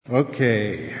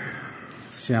Ok,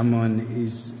 siamo in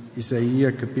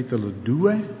Isaia capitolo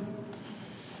 2.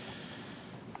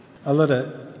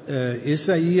 Allora,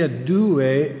 Isaia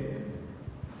 2,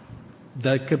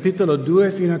 dal capitolo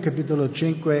 2 fino al capitolo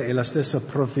 5 è la stessa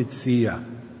profezia,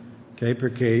 ok?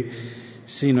 Perché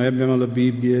sì, noi abbiamo la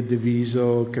Bibbia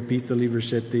diviso capitoli,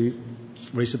 versetti,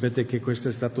 voi sapete che questo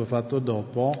è stato fatto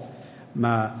dopo,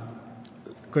 ma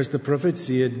questa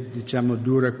profezia, diciamo,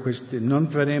 dura non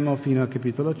faremo fino al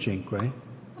capitolo 5.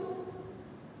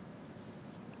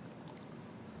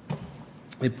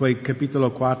 E poi il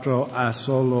capitolo 4 ha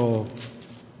solo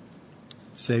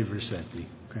 6 versetti.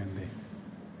 Quindi.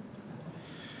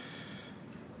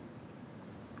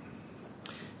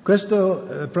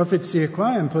 Questa profezia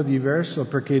qua è un po' diverso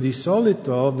perché di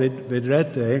solito,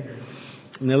 vedrete,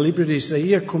 nel libro di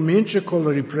Isaia comincia con il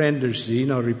riprendersi,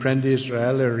 no? Riprende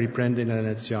Israele, riprende la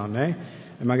nazione,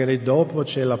 e magari dopo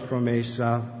c'è la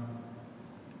promessa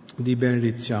di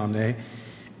benedizione.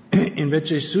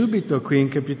 Invece subito qui in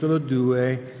capitolo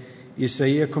 2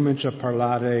 Isaia comincia a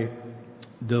parlare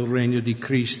del regno di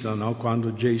Cristo, no?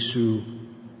 Quando Gesù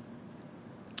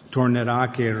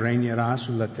tornerà, che regnerà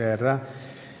sulla terra.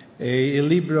 E il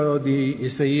libro di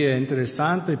Isaia è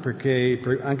interessante perché,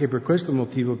 anche per questo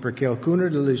motivo, perché alcune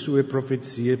delle sue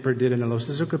profezie, per dire nello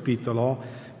stesso capitolo,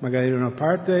 magari una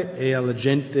parte è alla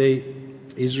gente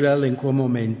Israele in quel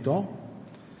momento,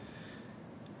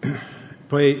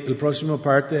 poi la prossima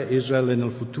parte è Israele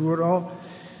nel futuro,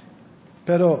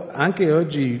 però anche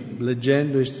oggi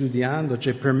leggendo e studiando,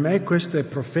 cioè per me questo è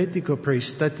profetico per gli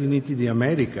Stati Uniti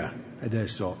d'America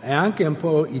adesso, e anche un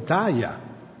po' Italia.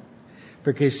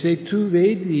 Perché se tu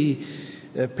vedi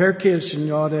perché il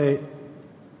Signore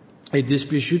è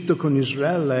dispiaciuto con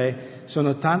Israele,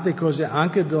 sono tante cose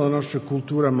anche della nostra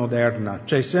cultura moderna.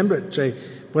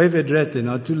 Poi vedrete,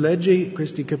 no? Tu leggi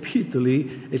questi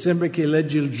capitoli e sembra che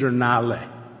leggi il giornale,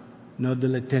 no?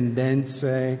 Delle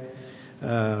tendenze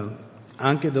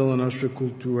anche della nostra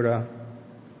cultura.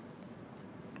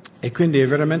 E quindi è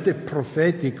veramente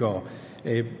profetico.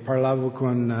 E parlavo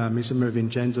con, mi sembra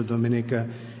Vincenzo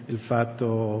domenica, il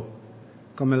fatto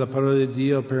come la parola di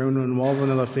Dio per uno nuovo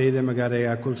nella fede magari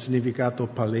ha quel significato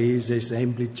palese,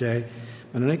 semplice,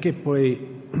 ma non è che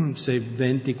poi sei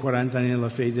 20-40 anni nella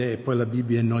fede e poi la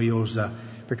Bibbia è noiosa,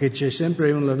 perché c'è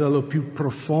sempre un livello più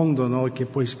profondo, no, che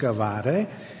puoi scavare,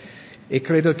 e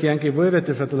credo che anche voi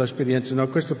avete fatto l'esperienza, no?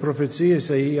 Questa profezia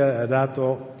Isaia ha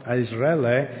dato a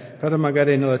Israele, però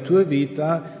magari nella tua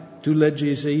vita tu leggi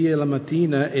Isaia la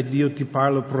mattina e Dio ti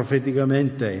parla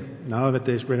profeticamente, no?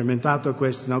 Avete sperimentato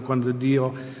questo, no? Quando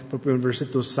Dio, proprio un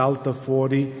versetto salta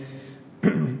fuori,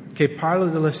 che parla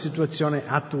della situazione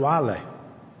attuale.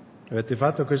 Avete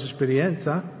fatto questa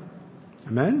esperienza?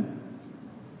 Amen?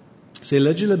 Se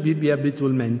leggi la Bibbia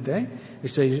abitualmente e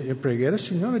sei in preghiera, il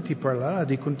Signore ti parlerà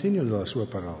di continuo della sua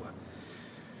parola.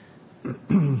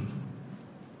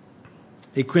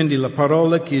 E quindi la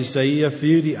parola che Isaia,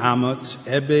 figlio di Amoz,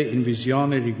 ebbe in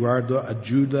visione riguardo a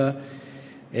Giuda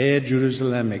e a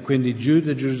Gerusalemme. Quindi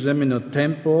Giuda e Gerusalemme nel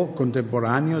tempo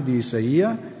contemporaneo di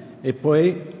Isaia e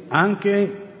poi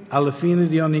anche alla fine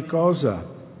di ogni cosa.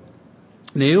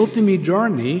 Nei ultimi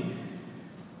giorni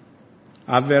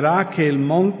avverrà che il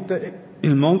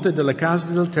monte della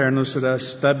casa dell'Eterno sarà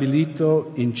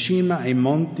stabilito in cima ai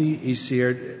monti e si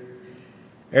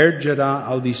ergerà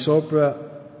al di sopra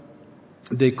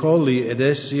dei colli ed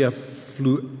essi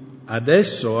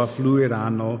adesso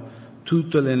affluiranno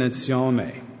tutte le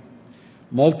nazioni.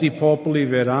 Molti popoli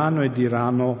verranno e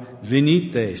diranno: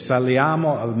 venite,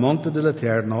 saliamo al monte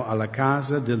dell'Eterno, alla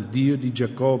casa del Dio di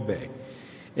Giacobbe.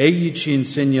 Egli ci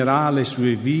insegnerà le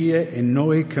sue vie e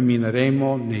noi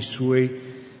cammineremo nei suoi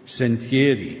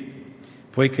sentieri.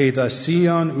 Poiché da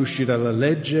Sion uscirà la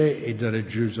legge e da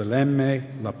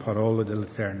Gerusalemme la parola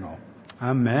dell'Eterno.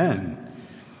 Amen.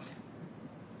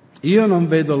 Io non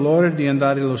vedo l'ora di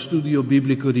andare allo studio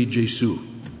biblico di Gesù.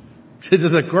 Siete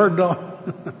d'accordo?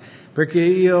 Perché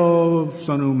io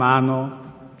sono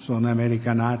umano, sono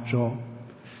americanaccio,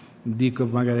 dico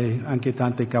magari anche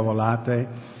tante cavolate,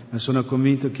 ma sono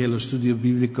convinto che lo studio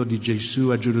biblico di Gesù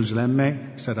a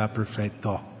Gerusalemme sarà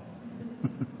perfetto.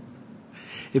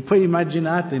 E poi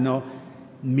immaginate, no?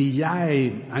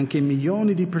 Migliaia, anche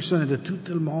milioni di persone da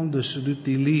tutto il mondo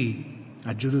seduti lì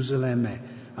a Gerusalemme,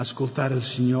 ascoltare il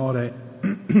Signore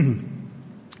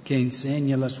che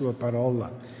insegna la sua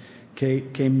parola,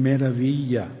 che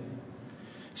meraviglia,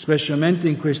 specialmente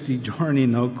in questi giorni,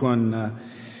 no, con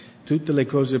tutte le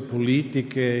cose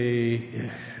politiche,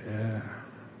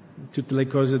 tutte le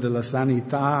cose della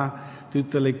sanità,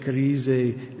 tutte le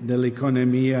crisi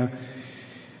dell'economia.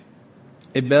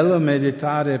 È bello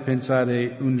meditare e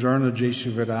pensare un giorno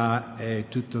Gesù verrà e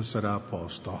tutto sarà a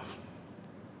posto.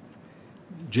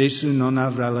 Gesù non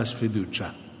avrà la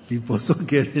sfiducia, vi posso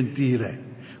garantire.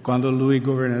 Quando Lui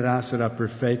governerà sarà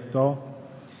perfetto.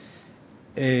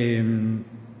 E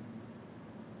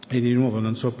di nuovo,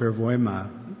 non so per voi, ma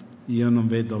io non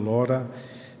vedo l'ora.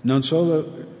 Non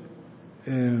solo,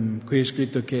 qui è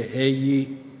scritto che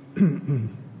Egli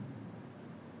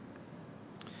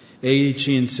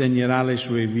ci insegnerà le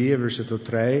sue vie, versetto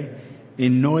 3, e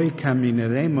noi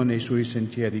cammineremo nei suoi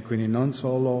sentieri, quindi non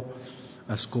solo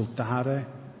ascoltare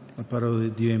la parola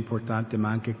di Dio è importante, ma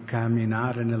anche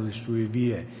camminare nelle sue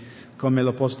vie. Come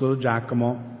l'Apostolo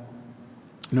Giacomo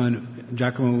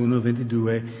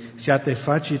 1,22, siate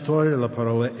facitori della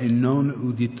parola e non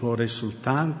uditori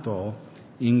soltanto,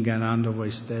 ingannando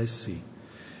voi stessi.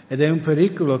 Ed è un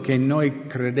pericolo che noi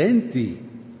credenti,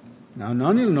 no,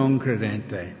 non il non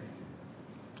credente,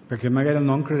 perché magari il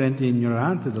non credente è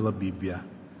ignorante della Bibbia,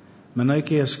 ma noi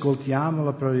che ascoltiamo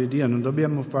la parola di Dio non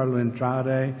dobbiamo farlo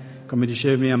entrare, come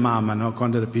diceva mia mamma, no,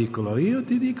 quando era piccolo, io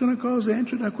ti dico una cosa,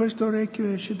 entra da questo orecchio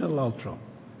e esci dall'altro.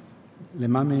 Le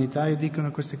mamme in Italia dicono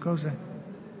queste cose?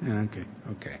 Anche,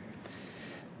 ok.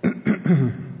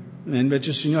 E invece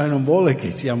il Signore non vuole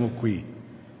che siamo qui,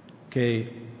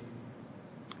 che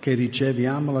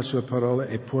riceviamo la sua parola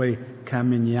e poi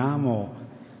camminiamo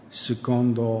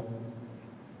secondo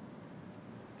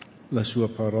la sua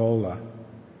parola.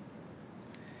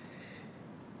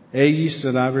 Egli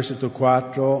sarà, versetto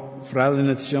 4,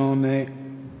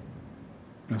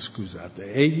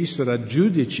 egli sarà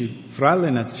giudice fra le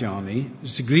nazioni,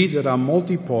 sgriderà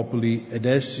molti popoli ed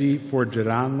essi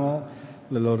forgeranno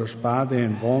le loro spade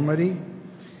in vomeri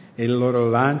e le loro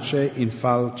lance in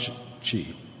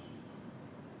falci.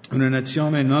 Una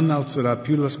nazione non alzerà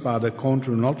più la spada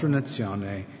contro un'altra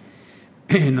nazione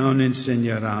e non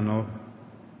insegneranno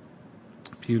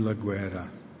più la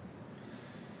guerra.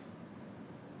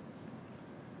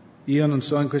 Io non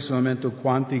so in questo momento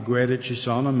quante guerre ci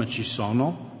sono, ma ci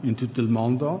sono in tutto il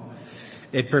mondo.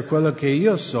 E per quello che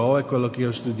io so e quello che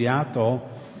ho studiato,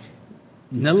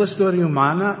 nella storia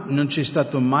umana non c'è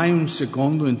stato mai un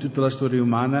secondo in tutta la storia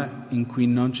umana in cui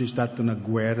non c'è stata una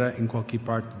guerra in qualche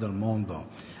parte del mondo.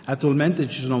 Attualmente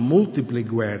ci sono multiple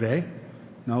guerre,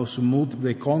 no, su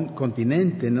multipli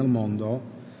continenti nel mondo,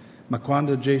 ma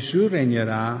quando Gesù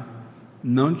regnerà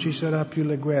non ci sarà più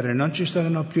le guerre, non ci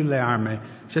saranno più le armi.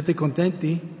 Siete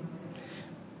contenti?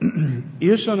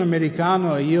 Io sono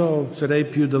americano e io sarei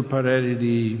più del parere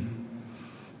di,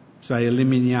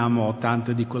 eliminiamo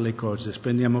tante di quelle cose,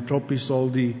 spendiamo troppi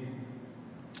soldi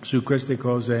su queste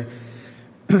cose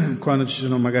quando ci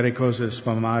sono magari cose da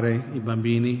sfamare i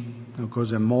bambini, una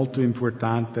cosa molto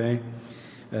importante.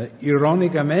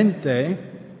 Ironicamente,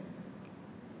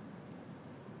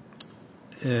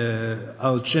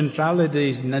 al centrale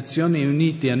delle Nazioni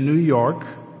Unite a New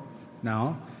York,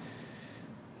 no?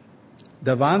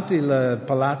 Davanti al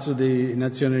Palazzo delle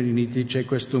Nazioni Unite c'è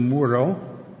questo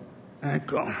muro.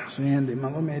 Ecco, se Andy me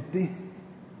lo metti.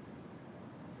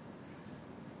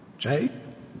 C'è?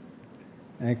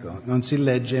 Ecco, non si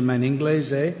legge, ma in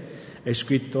inglese è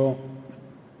scritto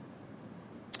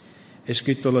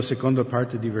la seconda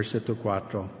parte di versetto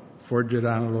 4.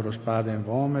 Forgeranno le loro spade in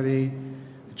vomeri,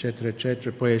 eccetera,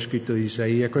 eccetera. Poi è scritto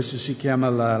Isaia. Questo si chiama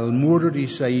il muro di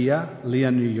Isaia, lì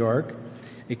a New York.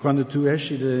 E quando tu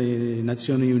esci dalle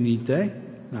Nazioni Unite,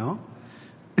 no?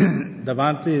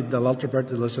 Davanti, dall'altra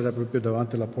parte della strada, proprio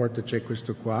davanti alla porta, c'è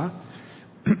questo qua.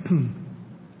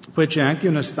 Poi c'è anche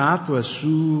una statua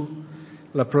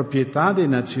sulla proprietà dei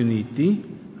Nazioni Unite.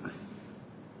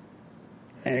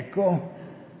 Ecco,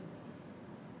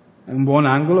 è un buon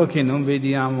angolo che non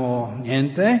vediamo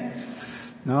niente,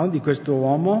 no, di questo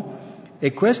uomo.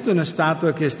 E questa è una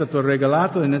statua che è stata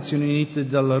regalata alle Nazioni Unite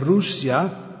dalla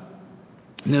Russia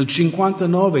nel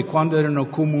 59, quando erano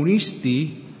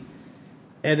comunisti,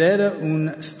 ed era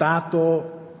un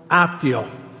stato ateo.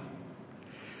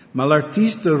 Ma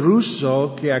l'artista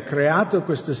russo che ha creato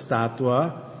questa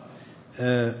statua,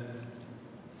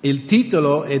 il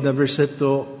titolo è dal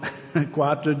versetto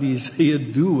 4 di Isaia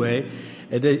 2,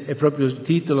 ed è proprio il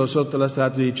titolo sotto la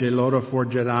statua, dice: loro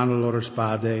forgeranno le loro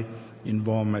spade in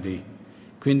vomeri.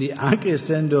 Quindi anche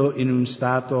essendo in un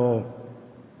stato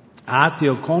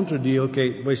ateo contro Dio,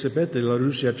 che voi sapete la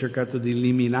Russia ha cercato di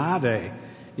eliminare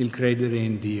il credere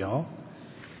in Dio,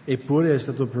 eppure è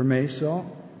stato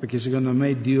permesso, perché secondo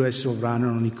me Dio è sovrano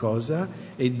in ogni cosa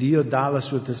e Dio dà la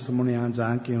sua testimonianza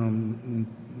anche in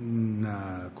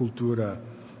una cultura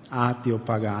ateo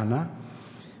pagana.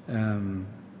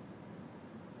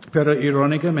 Però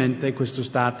ironicamente questo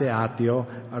stato ateo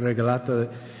ha regalato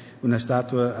una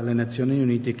statua alle Nazioni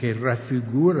Unite che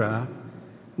raffigura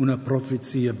una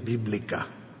profezia biblica.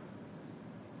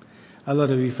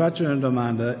 Allora vi faccio una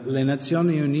domanda: le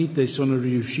Nazioni Unite sono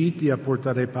riusciti a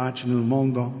portare pace nel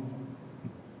mondo?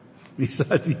 Mi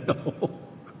sa di no.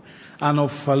 Hanno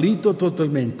fallito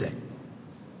totalmente.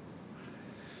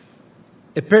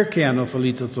 E perché hanno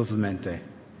fallito totalmente?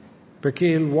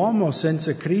 Perché l'uomo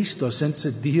senza Cristo, senza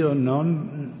Dio,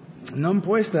 non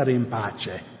può stare in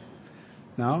pace,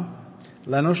 no?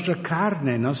 La nostra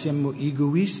carne, noi siamo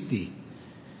egoisti.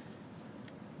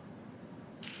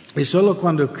 E solo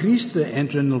quando Cristo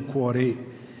entra nel cuore,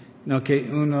 no, che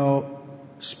uno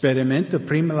sperimenta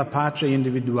prima la pace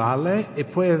individuale e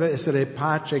poi essere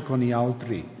pace con gli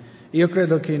altri. Io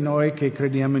credo che noi che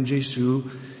crediamo in Gesù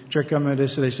cerchiamo di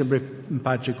essere sempre in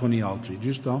pace con gli altri,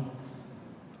 giusto?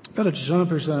 Però ci sono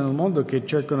persone nel mondo che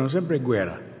cercano sempre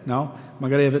guerra, no?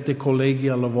 Magari avete colleghi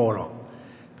al lavoro.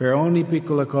 Per ogni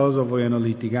piccola cosa vogliono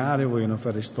litigare, vogliono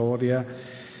fare storia,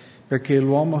 perché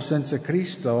l'uomo senza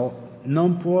Cristo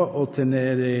non può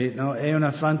ottenere, no? È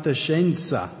una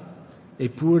fantascienza.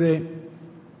 Eppure,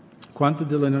 quante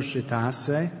delle nostre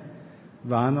tasse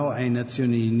vanno alle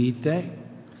Nazioni Unite?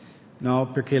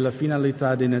 No, perché la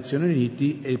finalità delle Nazioni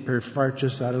Unite è per far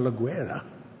cessare la guerra,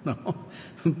 no?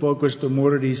 Un po' questo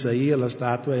muro di Isaia, la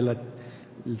statua è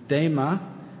il tema,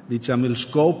 diciamo il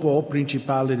scopo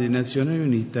principale delle Nazioni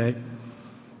Unite,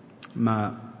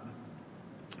 ma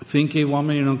finché gli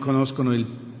uomini non conoscono il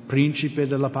principe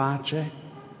della pace,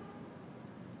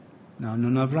 no,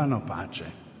 non avranno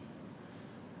pace.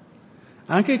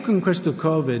 Anche con questo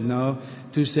Covid, no?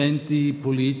 Tu senti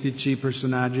politici,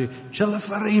 personaggi, ce la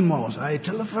faremo, sai,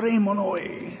 ce la faremo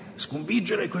noi,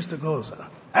 sconfiggere questa cosa.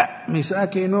 Mi sa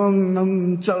che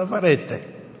non ce la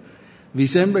farete. Vi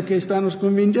sembra che stanno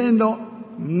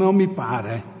sconfiggendo? Non mi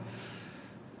pare.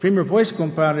 Prima o poi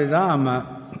scomparirà,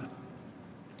 ma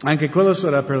anche quello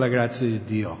sarà per la grazia di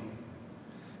Dio.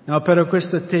 No, però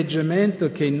questo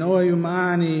atteggiamento che noi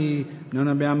umani non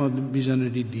abbiamo bisogno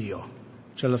di Dio.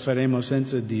 Ce la faremo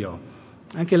senza Dio.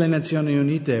 Anche le Nazioni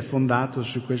Unite è fondato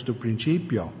su questo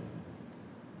principio.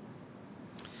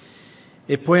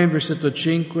 E poi in versetto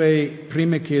 5,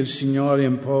 prima che il Signore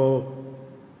un po'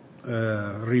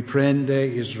 riprende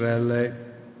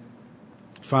Israele,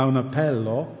 fa un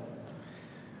appello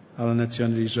alla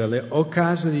nazione di Israele: o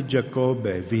casa di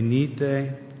Giacobbe,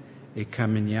 venite e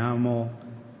camminiamo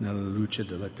nella luce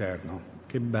dell'Eterno.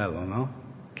 Che bello, no?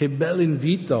 Che bel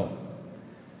invito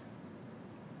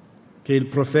che il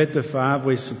profeta fa.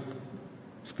 Voi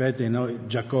sapete, no?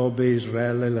 Giacobbe e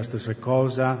Israele, la stessa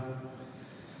cosa.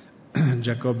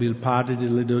 Giacobbe il padre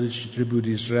delle 12 tribù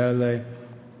di Israele.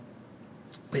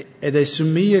 Ed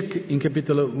assomiglia in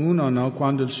capitolo 1, no?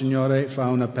 Quando il Signore fa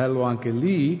un appello anche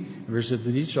lì, versetto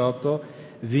 18,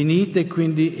 venite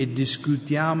quindi e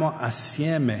discutiamo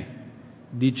assieme,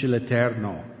 dice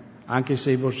l'Eterno. Anche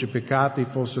se i vostri peccati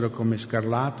fossero come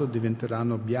scarlatto,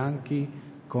 diventeranno bianchi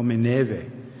come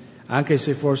neve. Anche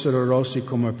se fossero rossi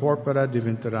come porpora,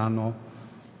 diventeranno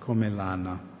come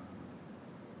lana.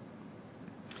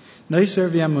 Noi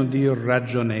serviamo un Dio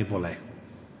ragionevole,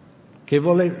 che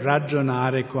vuole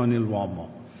ragionare con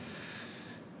l'uomo.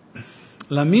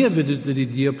 La mia veduta di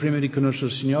Dio, prima di conoscere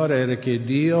il Signore, era che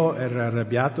Dio era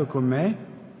arrabbiato con me.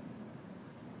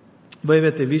 Voi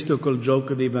avete visto quel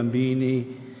gioco dei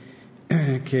bambini,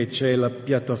 che c'è la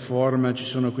piattaforma, ci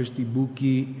sono questi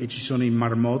buchi e ci sono i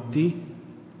marmotti?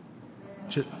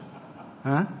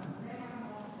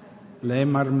 Le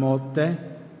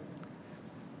marmotte,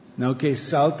 no, che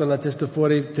salta la testa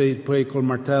fuori, poi col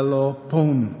martello,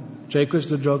 pum. C'è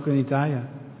questo gioco in Italia?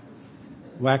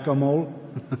 Whack-a-mole?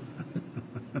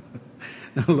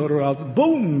 Loro altro,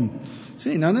 boom!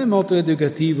 Sì, non è molto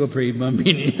educativo per i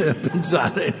bambini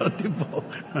pensare, no? Tipo.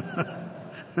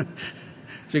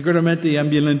 Sicuramente gli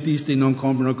ambulantisti non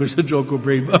comprano questo gioco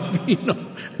per i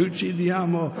bambini.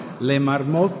 Uccidiamo le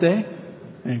marmotte?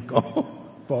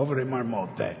 Ecco, povere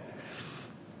marmotte.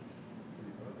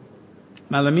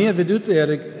 Ma la mia veduta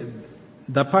era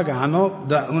da pagano,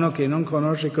 da uno che non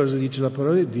conosce cosa dice la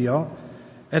parola di Dio,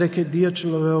 era che Dio ce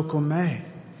l'aveva con me,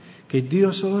 che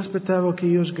Dio solo aspettava che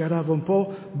io sgarravo un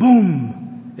po',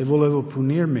 boom, e volevo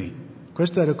punirmi.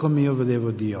 Questo era come io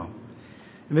vedevo Dio.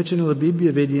 Invece nella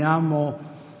Bibbia vediamo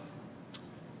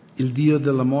il Dio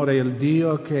dell'amore, il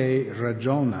Dio che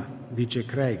ragiona, dice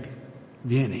Craig,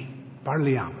 vieni.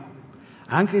 Parliamo.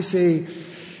 Anche se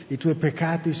i tuoi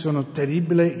peccati sono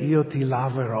terribili, io ti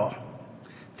laverò.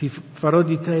 Ti farò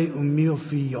di te un mio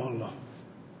figliolo.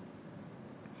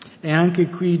 E anche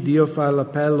qui Dio fa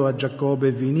l'appello a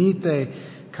Giacobbe: venite,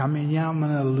 camminiamo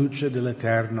nella luce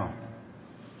dell'Eterno.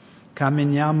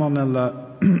 camminiamo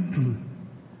nella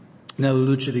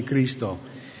luce di Cristo.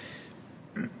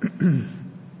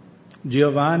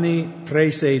 Giovanni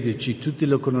 3,16, tutti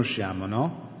lo conosciamo,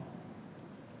 no?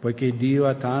 Poiché Dio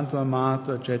ha tanto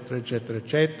amato, eccetera, eccetera,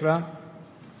 eccetera.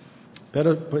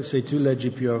 Però se tu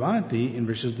leggi più avanti, in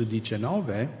versetto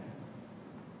 19,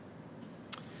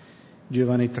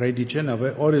 Giovanni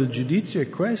 3,19, ora il giudizio è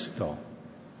questo.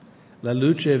 La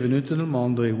luce è venuta nel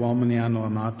mondo e gli uomini hanno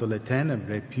amato le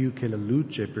tenebre più che la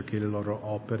luce perché le loro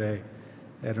opere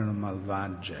erano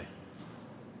malvagie.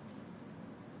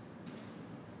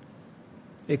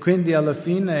 E quindi alla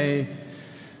fine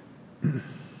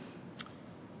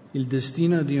il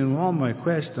destino di un uomo è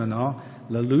questo, no?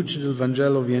 La luce del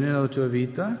Vangelo viene nella tua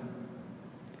vita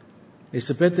e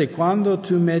sapete, quando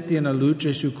tu metti una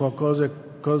luce su qualcosa,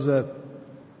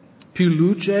 più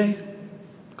luce,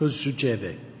 cosa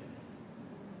succede?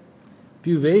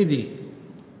 Più vedi,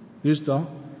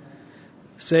 giusto?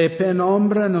 Se è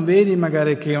penombra non vedi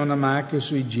magari che è una macchia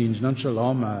sui jeans, non ce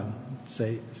l'ho, ma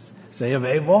se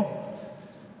avevo.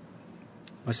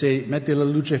 Ma se metti la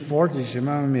luce forte dici,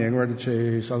 mamma mia, guarda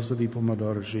c'è salsa di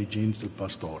pomodoro sui jeans del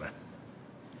pastore.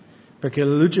 Perché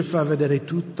la luce fa vedere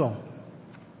tutto.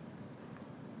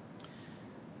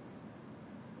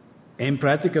 E in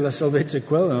pratica la salvezza è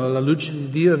quella, la luce di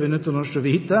Dio è venuta nella nostra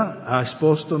vita, ha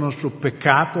esposto il nostro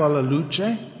peccato alla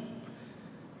luce,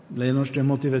 le nostre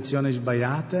motivazioni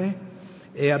sbagliate,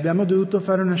 e abbiamo dovuto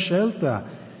fare una scelta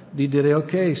di dire,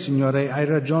 ok Signore, hai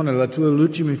ragione, la tua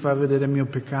luce mi fa vedere il mio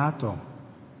peccato.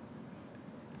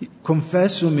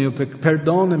 Confesso il mio peccato,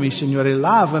 perdonami Signore,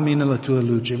 lavami nella tua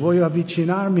luce, voglio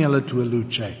avvicinarmi alla tua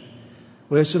luce,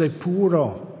 voglio essere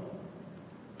puro,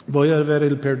 voglio avere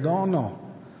il perdono.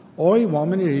 O gli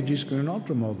uomini reagiscono in un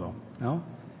altro modo, no?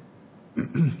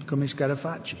 Come i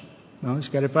scarafaggi, no? I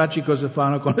scarafaggi cosa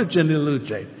fanno quando accende la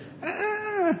luce?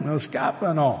 Non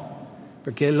scappano,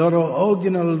 perché loro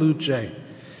odiano la luce.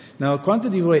 No, quanti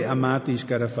di voi amate i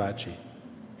scarafaggi?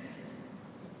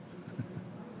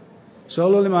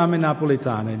 Solo le mamme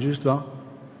napoletane, giusto?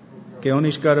 Che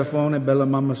ogni scarafone è bella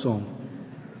mamma son.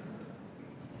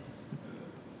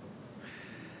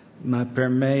 Ma per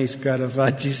me i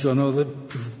scarafaggi sono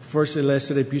forse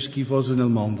l'essere più schifoso nel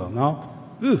mondo,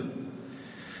 no?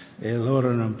 E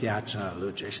loro non piacciono la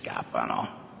luce, scappano.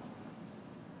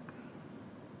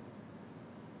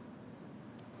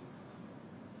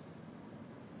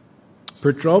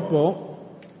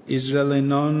 Purtroppo Israele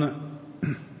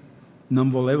non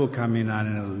volevo camminare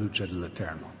nella luce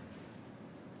dell'Eterno.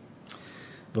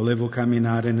 Volevo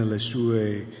camminare nelle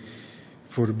sue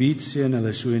forbizie,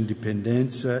 nella sua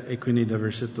indipendenza, e quindi dal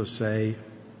versetto 6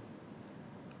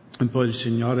 un po' il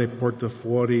Signore porta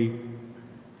fuori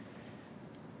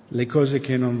le cose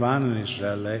che non vanno in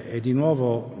Israele, e di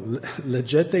nuovo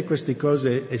leggete queste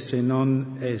cose e se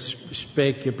non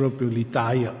specchia proprio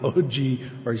l'Italia oggi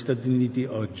o gli Stati Uniti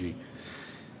oggi,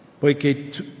 poiché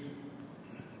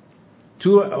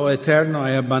tu, o Eterno,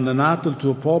 hai abbandonato il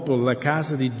tuo popolo, la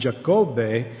casa di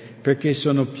Giacobbe, perché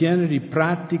sono pieni di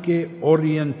pratiche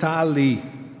orientali.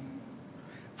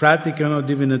 Praticano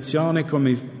divinazione come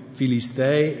i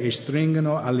Filistei e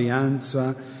stringono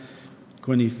alleanza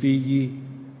con i figli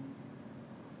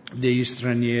degli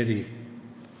stranieri.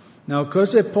 No,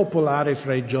 cosa è popolare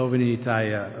fra i giovani in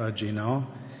Italia oggi, no?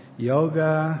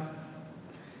 Yoga,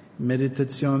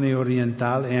 meditazione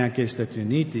orientale, e anche Stati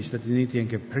Uniti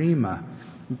anche prima.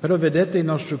 Però vedete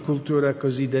la nostra cultura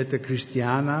cosiddetta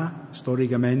cristiana,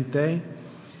 storicamente,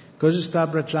 cosa sta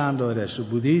abbracciando adesso?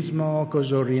 Buddismo,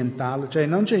 cosa orientale? Cioè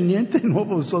non c'è niente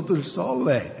nuovo sotto il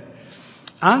sole.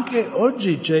 Anche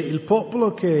oggi c'è il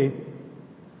popolo che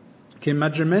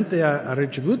maggiormente ha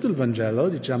ricevuto il Vangelo,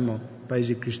 diciamo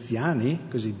paesi cristiani,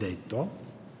 così detto,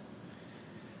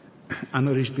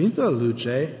 hanno respinto la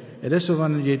luce e adesso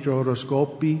vanno dietro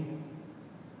oroscopi,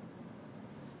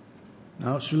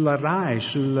 no? Sulla Rai,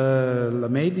 sulla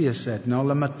Mediaset, no?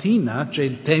 La mattina c'è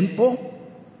il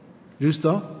tempo,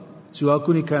 giusto? Su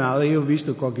alcuni canali io ho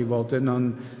visto qualche volta,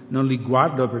 non li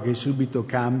guardo perché subito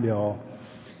cambio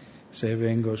se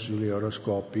vengo sugli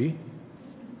oroscopi.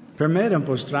 Per me era un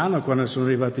po' strano quando sono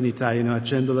arrivato in Italia, no?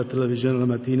 Accendo la televisione la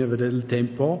mattina a vedere il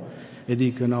tempo e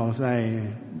dicono,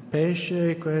 sai,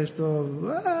 pesce questo,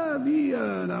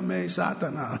 via da me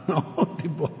Satana, no?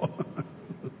 Tipo,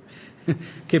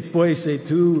 che poi se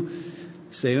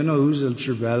uno usa il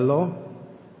cervello,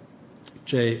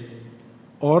 c'è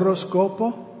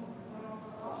oroscopo,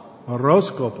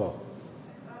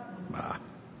 ma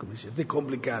come siete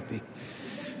complicati.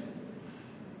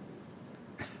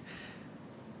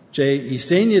 C'è i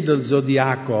segni del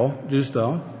zodiaco,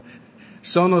 giusto?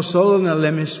 Sono solo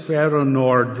nell'emisfero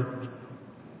nord.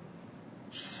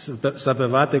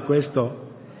 Sapevate questo?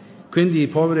 Quindi i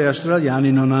poveri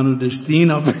australiani non hanno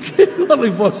destino perché non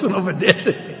li possono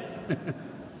vedere.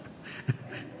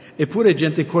 Eppure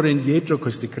gente corre indietro a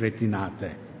queste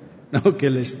cretinate, no? Che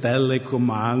le stelle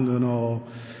comandano.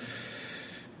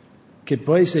 Che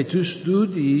poi se tu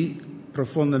studi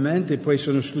profondamente, poi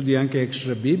sono studi anche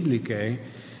extra-bibliche,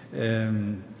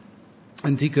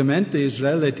 anticamente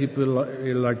Israele, tipo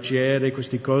l'arciere,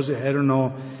 queste cose,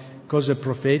 erano cose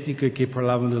profetiche che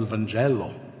parlavano del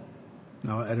Vangelo,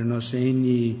 no? Erano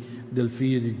segni del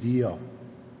Figlio di Dio.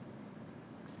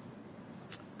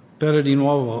 Però di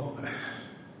nuovo,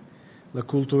 la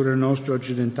cultura nostra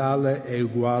occidentale è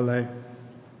uguale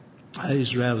a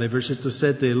Israele. Versetto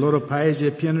 7, il loro paese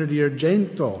è pieno di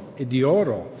argento e di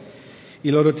oro, i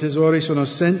loro tesori sono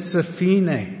senza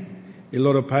fine, il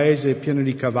loro paese è pieno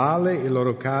di cavalli, i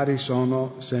loro carri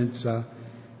sono senza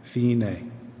fine.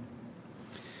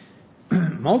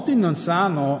 Molti non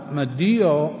sanno, ma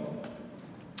Dio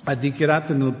ha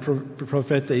dichiarato nel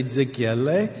profeta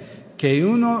Ezechiele che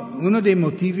uno dei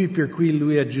motivi per cui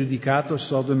lui ha giudicato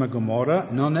Sodoma e Gomorra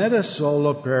non era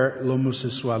solo per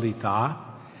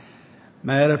l'omosessualità,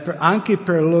 ma era anche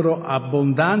per la loro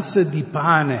abbondanza di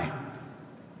pane.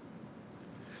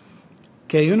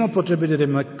 Che uno potrebbe dire,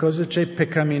 ma cosa c'è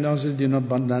peccaminoso di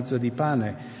un'abbondanza di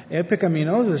pane? È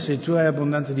peccaminoso se tu hai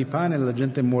abbondanza di pane e la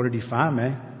gente muore di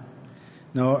fame,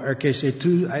 no? Perché se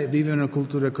tu vivi in una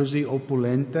cultura così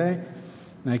opulente,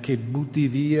 che butti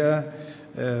via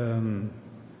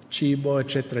cibo,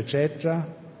 eccetera,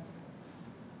 eccetera.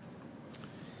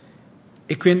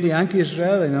 E quindi anche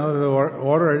Israele, no?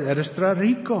 Oro era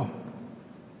straricco,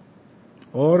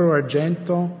 oro,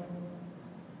 argento.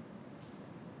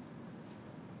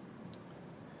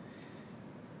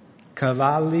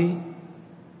 Cavalli,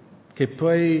 che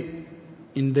poi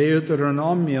in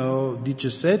Deuteronomio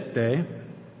 17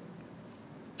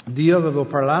 Dio aveva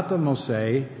parlato a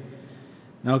Mosè,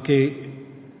 no,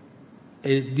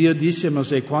 e Dio disse a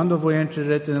Mosè, quando voi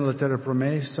entrerete nella terra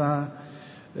promessa,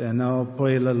 no,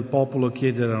 poi il popolo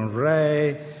chiederà un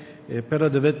re, però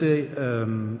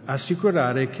dovete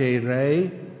assicurare che i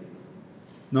re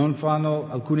non fanno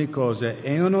alcune cose,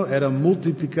 e uno era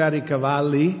moltiplicare i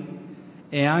cavalli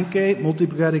e anche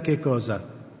moltiplicare che cosa?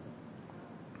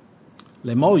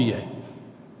 Le mogli.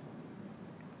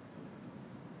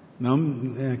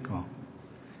 No? Ecco.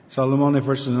 Salomone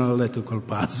forse non ha letto quel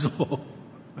passo.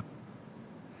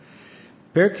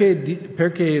 Perché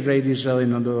i re di Israele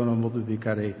non dovevano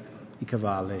moltiplicare i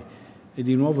cavalli? E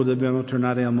di nuovo dobbiamo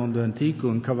tornare al mondo antico.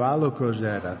 Un cavallo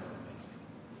cos'era?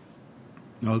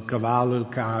 No, il cavallo, il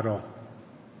carro.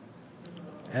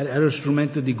 Era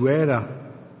strumento di guerra.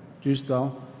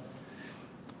 Giusto?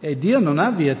 E Dio non ha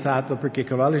vietato, perché i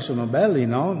cavalli sono belli,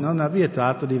 no? Non ha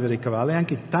vietato di avere cavalli,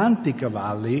 anche tanti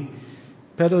cavalli,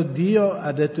 però Dio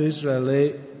ha detto a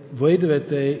Israele, voi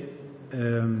dovete,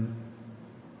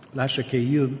 lascia che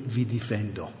io vi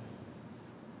difendo.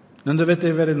 Non dovete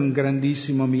avere un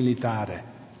grandissimo militare.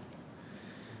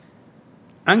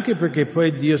 Anche perché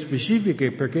poi Dio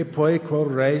specifica, perché poi quel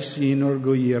re si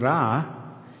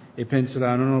inorgoglirà e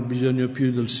penserà, non ho bisogno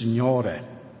più del Signore.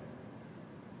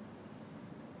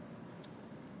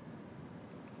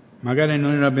 Magari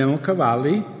noi non abbiamo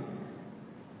cavalli,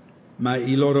 ma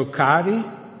i loro carri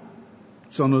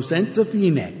sono senza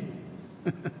fine.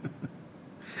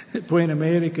 E poi in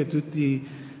America tutti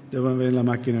devono avere la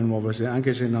macchina nuova,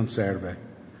 anche se non serve.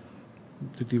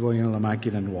 Tutti vogliono la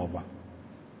macchina nuova.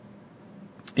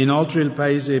 Inoltre il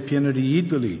paese è pieno di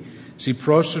idoli, si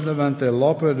prostrano davanti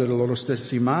all'opera delle loro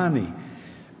stesse mani,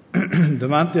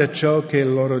 davanti a ciò che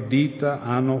le loro dita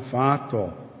hanno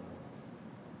fatto.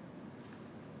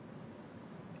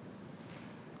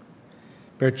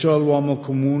 Perciò l'uomo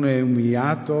comune è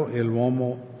umiliato e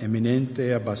l'uomo eminente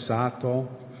è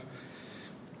abbassato,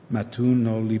 ma tu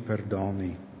non li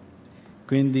perdoni.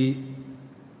 Quindi,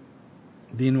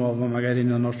 di nuovo, magari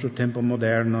nel nostro tempo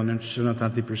moderno non ci sono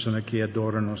tante persone che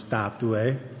adorano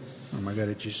statue, ma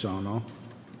magari ci sono.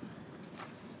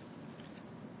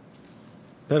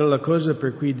 Però la cosa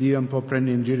per cui Dio un po' prende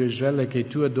in giro Israele è che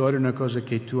tu adori una cosa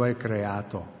che tu hai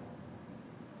creato.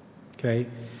 Ok?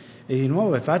 E di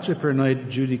nuovo è facile per noi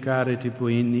giudicare, tipo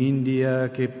in India,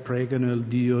 che pregano il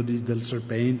Dio del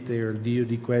serpente o il Dio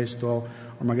di questo,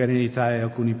 o magari in Italia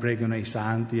alcuni pregano i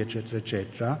santi, eccetera,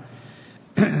 eccetera.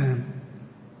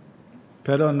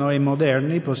 Però noi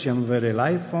moderni possiamo avere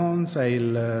l'iPhone, sai,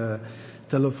 il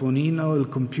telefonino, il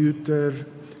computer,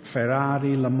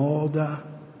 Ferrari, la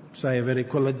moda, sai, avere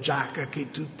quella giacca che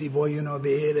tutti vogliono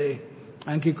avere.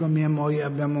 Anche con mia moglie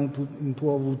abbiamo un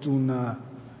po' avuto una...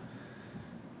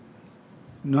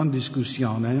 non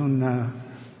discussione,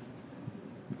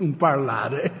 un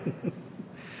parlare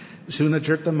su una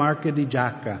certa marca di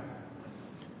giacca.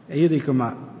 E io dico,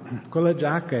 ma quella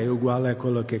giacca è uguale a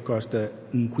quello che costa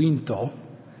un quinto,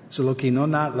 solo che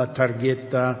non ha la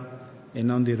targhetta, e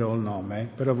non dirò il nome,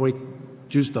 però voi,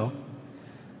 giusto?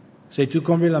 Se tu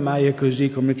compri la maglia così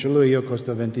come ce l'ho io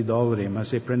costa $20, ma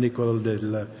se prendi quello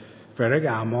del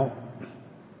Ferragamo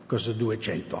costa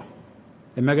 200.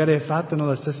 E magari è fatta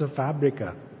nella stessa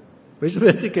fabbrica. Voi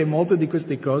sapete che molte di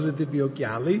queste cose, tipo gli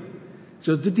occhiali,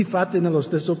 sono tutti fatti nello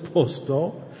stesso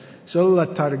posto, solo la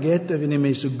targhetta viene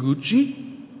messa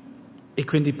Gucci e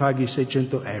quindi paghi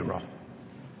 €600.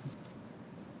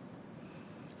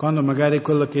 Quando magari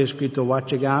quello che è scritto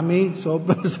Wachigami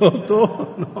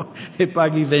sotto no, e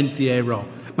paghi €20.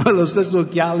 Ma lo stesso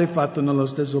occhiale fatto nello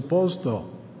stesso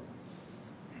posto.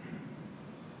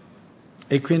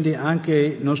 E quindi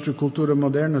anche la nostra cultura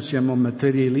moderna siamo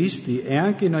materialisti e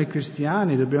anche noi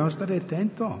cristiani dobbiamo stare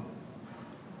attenti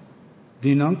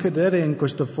di non cadere in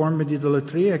questa forma di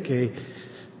idolatria che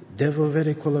devo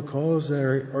avere quella cosa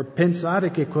o pensare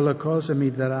che quella cosa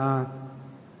mi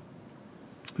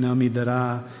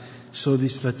darà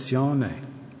soddisfazione.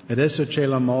 Adesso c'è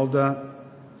la moda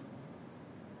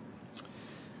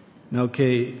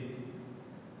che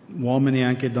uomini e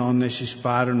anche donne si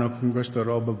sparano con questa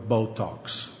roba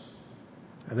Botox.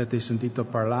 Avete sentito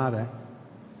parlare?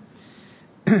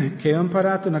 Che ho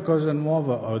imparato una cosa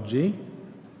nuova oggi.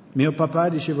 Mio papà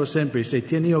diceva sempre, se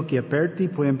tieni gli occhi aperti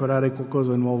puoi imparare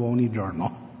qualcosa nuovo ogni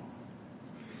giorno.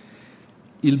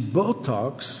 Il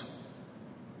Botox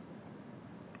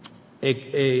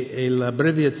è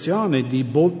l'abbreviazione di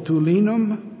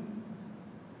botulinum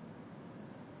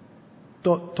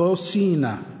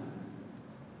tossina.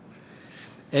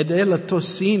 Ed è la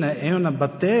tossina, è una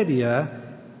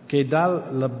batteria che dà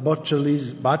la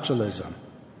botulism.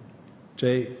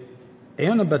 Cioè, è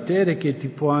una batteria che ti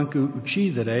può anche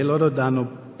uccidere e loro danno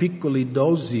piccole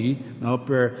dosi, no,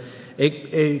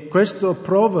 e questo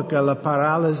provoca la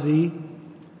paralisi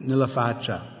nella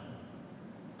faccia.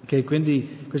 Okay,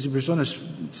 quindi queste persone,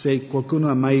 se qualcuno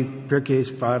ha mai, perché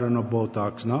fanno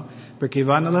Botox, no? Perché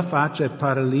va nella faccia e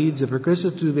paralizza, per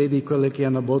questo tu vedi quelli che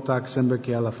hanno Botox sembra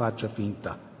che ha la faccia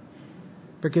finta.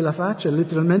 Perché la faccia è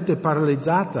letteralmente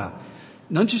paralizzata.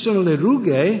 Non ci sono le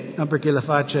rughe, no, perché la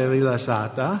faccia è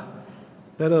rilassata,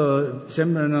 però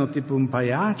sembrano tipo un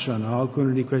pagliaccio, no?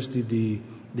 Alcuni di questi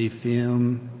di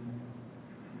film.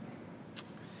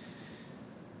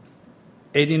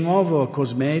 E di nuovo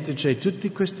cosmetici,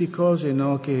 tutte queste cose,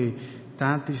 no, che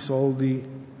tanti soldi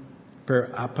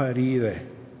per apparire.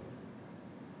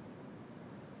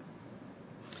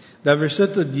 Da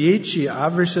versetto 10 a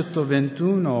versetto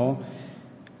 21,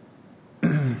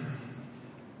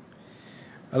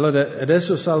 allora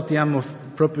adesso saltiamo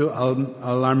proprio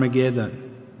all'Armageddon,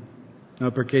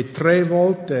 no, perché 3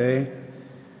 volte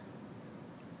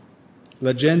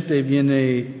la gente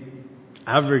viene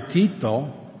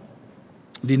avvertito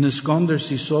di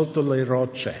nascondersi sotto le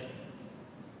rocce.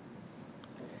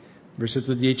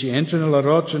 Versetto 10. Entra nella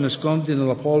roccia, nascondi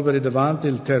nella polvere davanti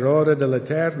il terrore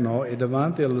dell'Eterno e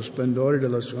davanti allo splendore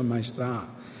della sua maestà.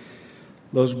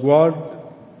 Lo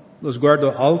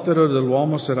sguardo altero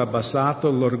dell'uomo sarà abbassato,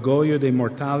 l'orgoglio dei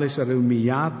mortali sarà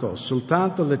umiliato,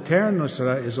 soltanto l'Eterno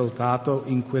sarà esaltato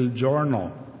in quel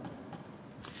giorno.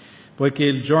 Poiché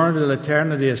il giorno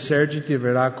dell'Eterno dei eserciti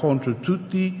verrà contro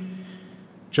tutti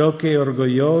ciò che è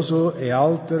orgoglioso e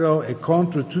altero e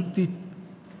contro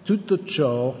tutto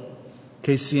ciò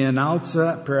che si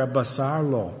innalza per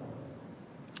abbassarlo,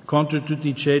 contro tutti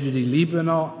i cedri di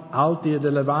Libano alti ed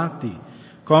elevati,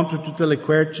 contro tutte le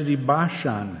querce di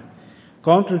Bashan,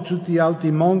 contro tutti gli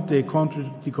alti monti e contro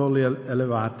tutti i colli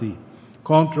elevati,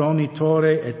 contro ogni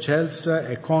torre eccelsa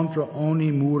e contro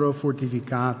ogni muro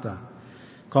fortificata,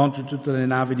 contro tutte le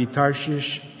navi di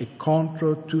Tarshish e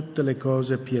contro tutte le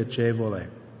cose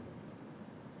piacevoli.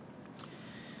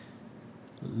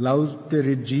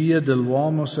 L'alteregia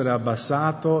dell'uomo sarà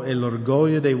abbassato e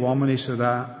l'orgoglio dei uomini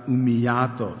sarà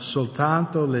umiliato.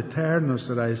 Soltanto l'Eterno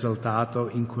sarà esaltato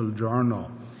in quel giorno.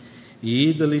 Gli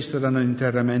idoli saranno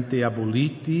interamente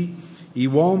aboliti, gli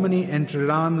uomini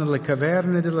entreranno nelle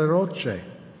caverne delle rocce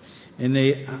e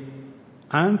nei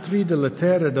antri della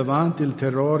terra davanti il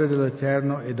terrore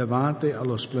dell'Eterno e davanti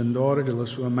allo splendore della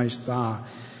sua maestà,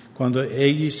 quando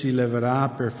egli si leverà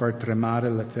per far tremare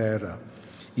la terra.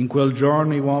 In quel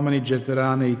giorno gli uomini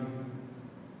getteranno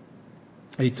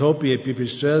ai topi e ai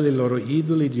pipistrelli i loro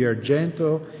idoli di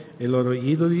argento e i loro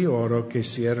idoli di oro che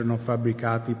si erano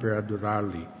fabbricati per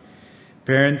adorarli.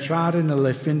 Per entrare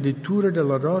nelle fenditure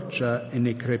della roccia e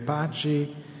nei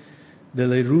crepacci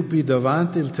delle rupi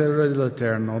davanti al terrore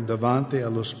dell'Eterno, davanti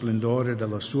allo splendore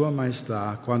della sua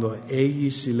maestà, quando egli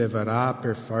si leverà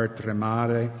per far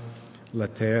tremare la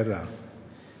terra.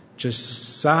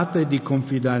 Cessate di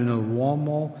confidare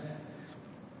nell'uomo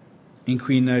in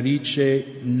cui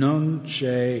narice non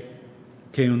c'è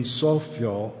che un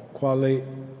soffio, quale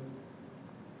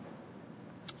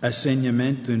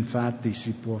assegnamento infatti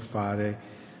si può fare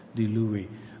di lui.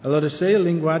 Allora, se il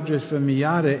linguaggio è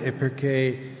familiare è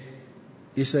perché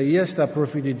Isaia sta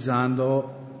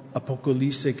profetizzando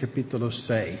Apocalisse capitolo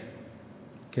 6,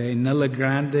 che nella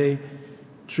grande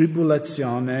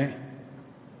tribolazione,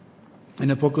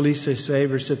 in Apocalisse 6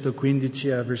 versetto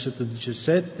 15 a versetto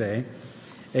 17,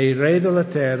 e il re della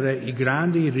terra, i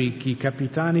grandi, i ricchi, i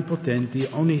capitani potenti,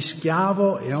 ogni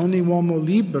schiavo e ogni uomo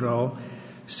libero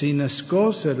si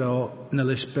nascosero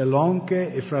nelle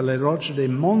spelonche e fra le rocce dei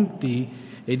monti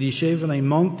e dicevano ai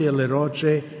monti e alle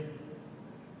rocce: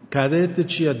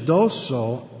 cadeteci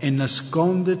addosso e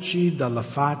nascondeci dalla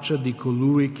faccia di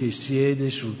colui che siede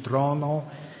sul trono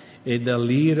e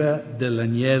dall'ira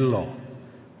dell'agnello,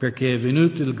 perché è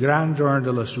venuto il gran giorno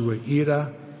della sua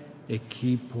ira e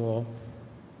chi può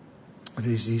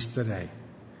resistere?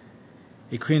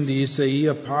 E quindi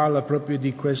Isaia parla proprio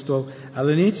di questo.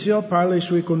 All'inizio parla ai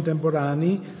suoi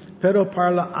contemporanei, però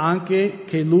parla anche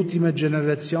che l'ultima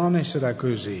generazione sarà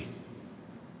così.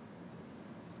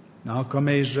 No,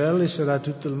 come Israele sarà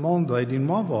tutto il mondo, e di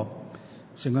nuovo,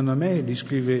 secondo me,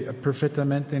 descrive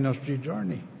perfettamente i nostri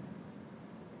giorni.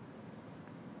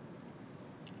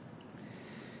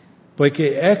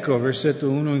 Poiché ecco, versetto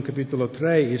 1 in capitolo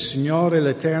 3, il Signore,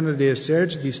 l'Eterno dei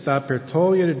eserciti, sta per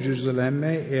togliere a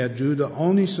Gerusalemme e a Giuda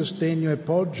ogni sostegno e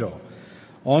poggio,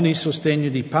 ogni sostegno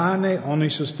di pane, ogni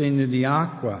sostegno di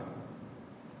acqua,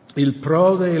 il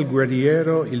prode, il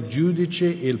guerriero, il giudice,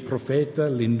 il profeta,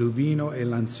 l'indovino e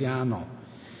l'anziano,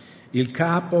 il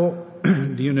capo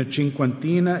di una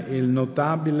cinquantina, il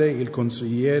notabile, il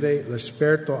consigliere,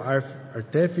 l'esperto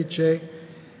artefice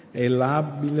e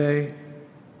l'abile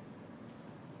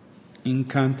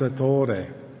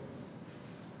incantatore.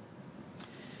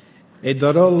 E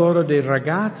darò loro dei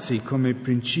ragazzi come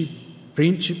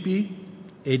principi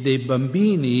e dei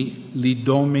bambini li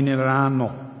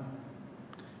domineranno.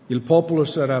 Il popolo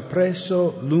sarà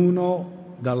presso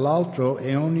l'uno dall'altro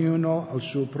e ognuno al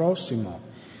suo prossimo.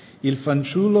 Il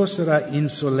fanciullo sarà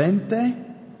insolente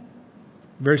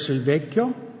verso il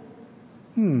vecchio,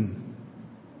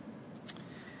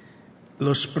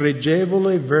 lo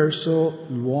spregevole verso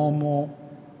l'uomo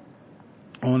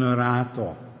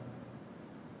onorato.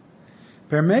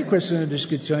 Per me questa è una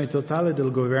descrizione totale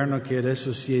del governo che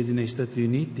adesso siede negli Stati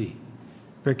Uniti,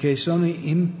 perché sono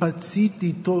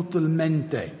impazziti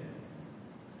totalmente.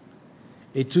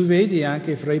 E tu vedi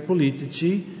anche fra i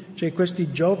politici, c'è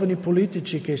questi giovani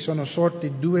politici che sono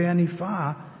sorti 2 anni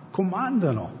fa,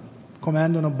 comandano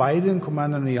Biden,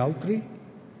 comandano gli altri,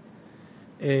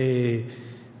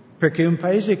 perché un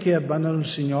paese che abbandona il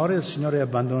Signore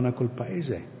abbandona quel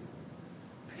paese.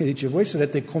 E dice: voi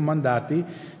sarete comandati,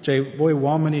 cioè voi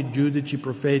uomini, giudici,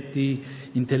 profeti,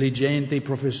 intelligenti,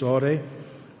 professori,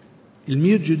 il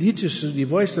mio giudizio su di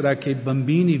voi sarà che i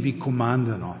bambini vi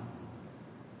comandano.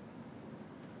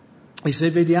 E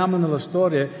se vediamo nella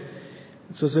storia,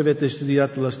 non so se avete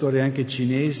studiato la storia anche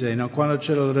cinese, no? Quando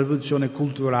c'era la rivoluzione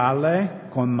culturale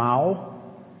con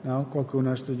Mao, no? Qualcuno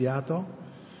ha studiato?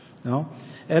 No?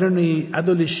 Erano gli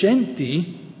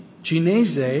adolescenti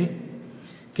cinesi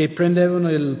che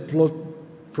prendevano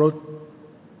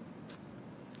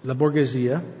la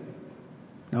borghesia,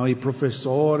 no? I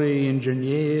professori, gli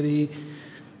ingegneri,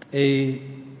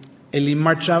 e li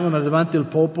marciavano davanti al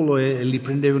popolo e li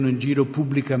prendevano in giro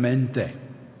pubblicamente.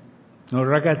 No?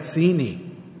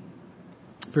 Ragazzini,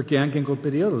 perché anche in quel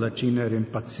periodo la Cina era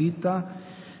impazzita,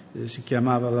 si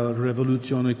chiamava la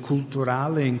rivoluzione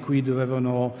culturale, in cui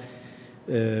dovevano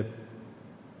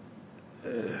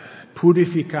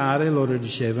purificare, loro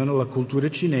dicevano, la cultura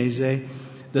cinese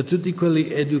da tutti quelli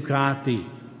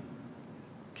educati,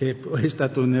 che poi è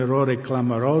stato un errore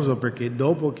clamoroso, perché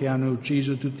dopo che hanno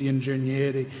ucciso tutti gli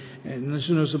ingegneri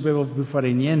nessuno sapeva più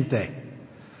fare niente.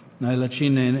 La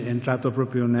Cina è entrata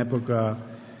proprio in un'epoca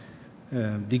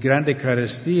di grande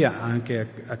carestia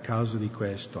anche a causa di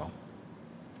questo.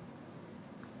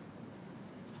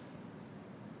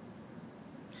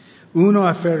 Uno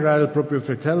afferrerà il proprio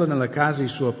fratello nella casa di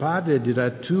suo padre e dirà: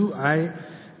 tu hai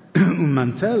un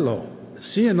mantello,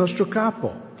 sii il nostro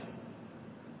capo.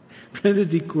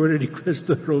 Prenditi cura di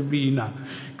questa rovina.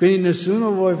 Quindi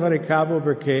nessuno vuole fare capo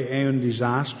perché è un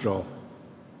disastro.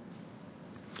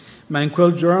 Ma in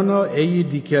quel giorno egli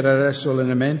dichiarerà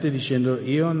solennemente dicendo: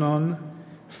 io non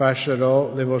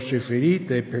fascerò le vostre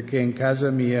ferite, perché in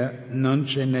casa mia non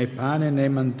c'è né pane né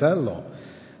mantello.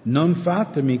 Non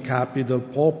fatemi capi del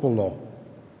popolo.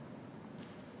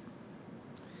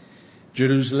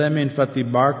 Gerusalemme infatti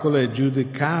barcola e Giuda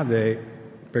cade,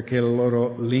 perché la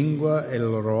loro lingua e le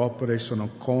loro opere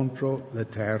sono contro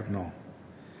l'Eterno,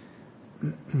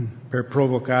 per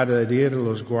provocare ad ira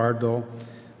lo sguardo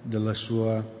della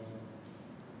sua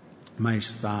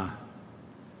maestà.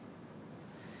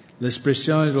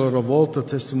 L'espressione del loro volto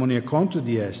testimonia contro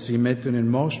di essi, mettono in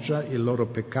mostra il loro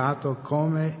peccato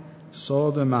come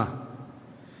Sodoma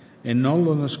e non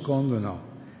lo nascondono.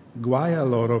 Guai a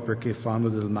loro perché fanno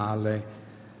del male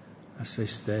a se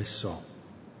stesso.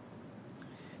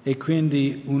 E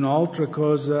quindi un'altra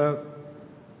cosa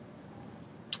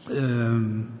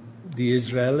di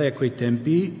Israele a quei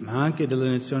tempi, ma anche delle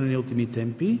nazioni negli ultimi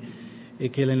tempi, è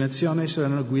che le nazioni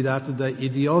saranno guidate da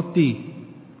idioti.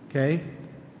 Ok?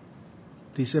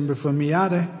 Ti sembra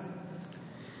familiare?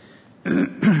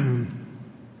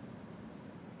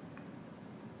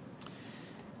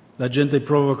 La gente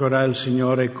provocherà il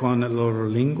Signore con la loro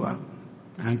lingua,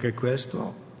 anche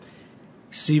questo.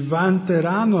 Si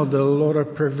vanteranno della loro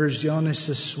perversione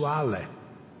sessuale.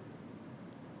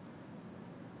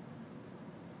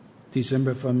 Ti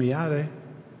sembra familiare?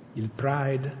 Il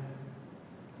pride?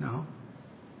 No?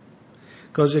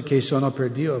 Cose che sono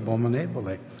per Dio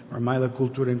abominevoli. Ormai la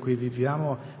cultura in cui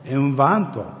viviamo è un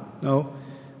vanto, no?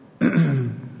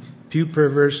 Più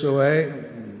perverso è,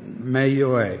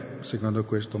 meglio è, secondo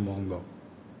questo mondo.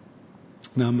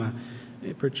 No, ma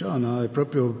perciò no, è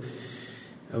proprio,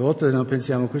 a volte non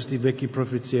pensiamo, questi vecchi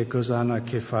profezie cosa hanno a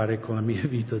che fare con la mia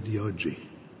vita di oggi?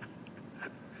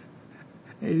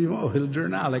 E di nuovo il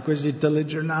giornale, questi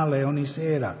telegiornali ogni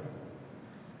sera.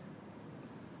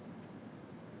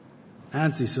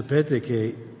 Anzi, sapete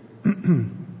che,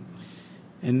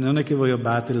 e non è che voglio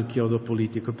battere il chiodo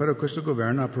politico, però questo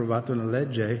governo ha approvato una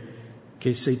legge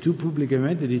che se tu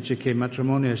pubblicamente dici che il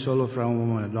matrimonio è solo fra un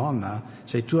uomo e una donna,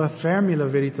 se tu affermi la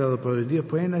verità della parola di Dio,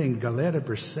 puoi andare in galera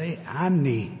per 6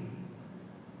 anni.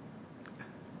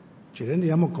 Ci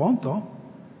rendiamo conto?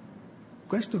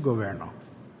 Questo governo.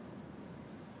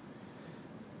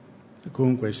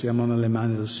 Comunque siamo nelle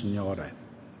mani del Signore.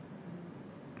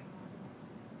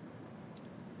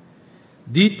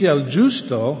 Dite al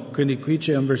giusto, quindi qui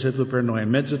c'è un versetto per noi, in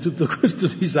mezzo a tutto questo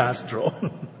disastro,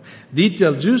 dite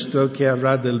al giusto che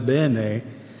avrà del bene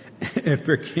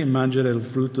perché mangerà il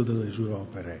frutto delle sue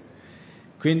opere.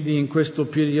 Quindi in questo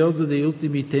periodo degli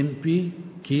ultimi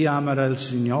tempi, chi amerà il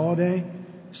Signore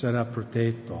sarà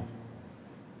protetto.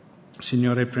 Il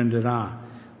Signore prenderà,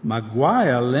 ma guai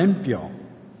all'empio.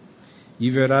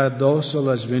 Gli verrà addosso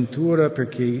la sventura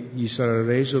perché gli sarà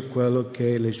reso quello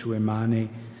che le sue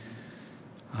mani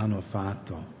hanno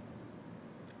fatto.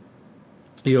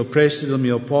 Gli oppressi del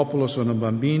mio popolo sono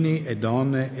bambini e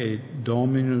donne e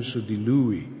dominano su di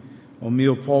lui. O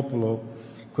mio popolo,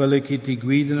 quelli che ti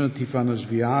guidano ti fanno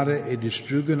sviare e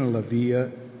distruggono la via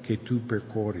che tu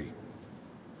percorri.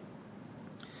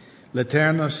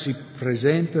 L'Eterno si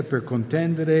presenta per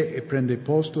contendere e prende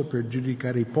posto per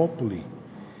giudicare i popoli.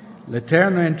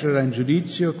 L'Eterno entrerà in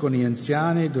giudizio con gli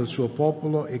anziani del suo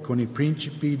popolo e con i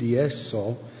principi di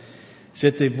esso.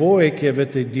 Siete voi che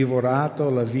avete divorato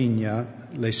la vigna,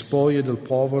 le spoglie del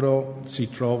povero si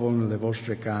trovano nelle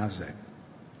vostre case.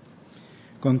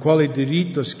 Con quale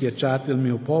diritto schiacciate il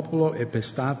mio popolo e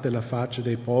pestate la faccia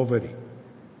dei poveri?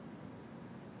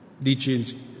 Dice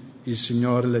il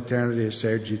Signore, l'Eterno degli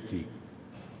eserciti.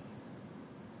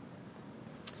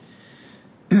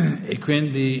 E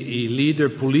quindi i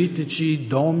leader politici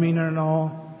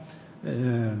dominano.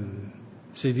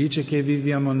 Si dice che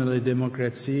viviamo nella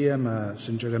democrazia, ma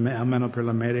sinceramente, almeno per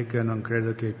l'America, non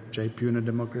credo che c'è più una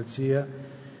democrazia,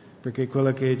 perché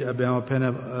quello che abbiamo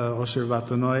appena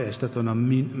osservato noi è stata una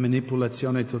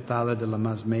manipolazione totale della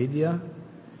mass media,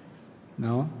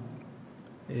 no?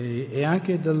 E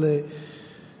anche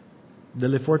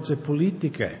delle forze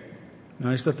politiche. No?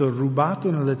 È stato rubato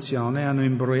un'elezione, hanno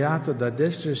imbrogliato da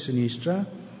destra e sinistra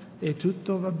e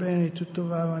tutto va bene, tutto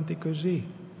va avanti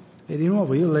così. E di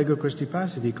nuovo io leggo questi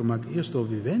passi e dico, ma io sto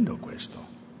vivendo questo,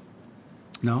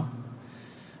 no?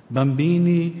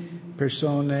 Bambini,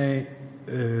 persone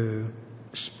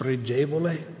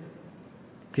spregevoli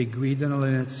che guidano la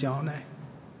nazione.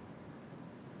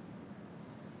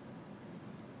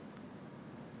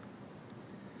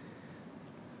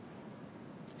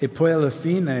 E poi alla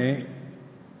fine,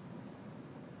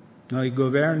 noi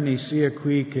governi sia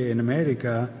qui che in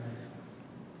America,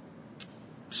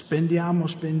 spendiamo,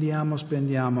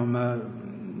 ma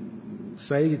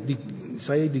sai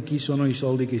di chi sono i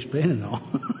soldi che spendono?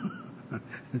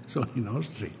 sono i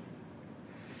nostri.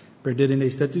 Per dire, negli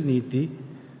Stati Uniti,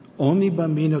 ogni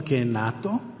bambino che è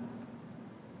nato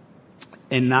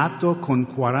con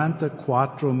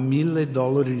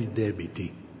 $44,000 di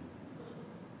debiti.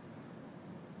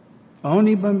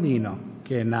 Ogni bambino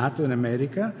che è nato in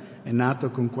America è nato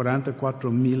con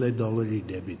 $44,000 di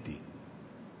debiti.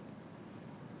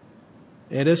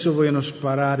 E adesso vogliono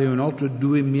sparare un altro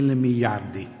 2.000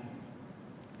 miliardi.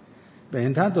 Beh,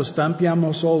 intanto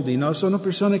stampiamo soldi, no? Sono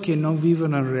persone che non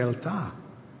vivono in realtà.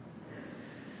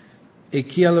 E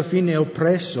chi alla fine è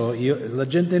oppresso? La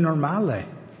gente normale,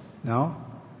 no?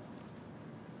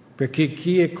 Perché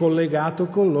chi è collegato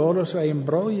con loro si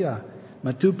imbroglia.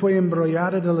 Ma tu puoi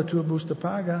imbrogliare dalla tua busta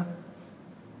paga?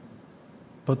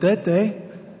 Potete?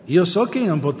 Io so che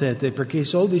non potete, perché i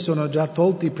soldi sono già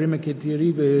tolti prima che ti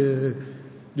arrivi,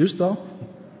 giusto?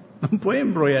 Non puoi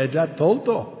imbrogliare, è già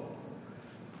tolto.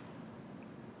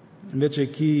 Invece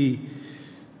chi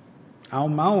ha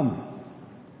un maum.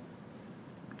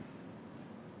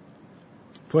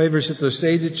 Poi versetto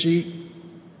 16,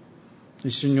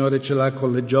 il Signore ce l'ha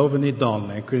con le giovani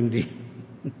donne, quindi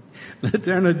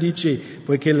l'Eterno dice,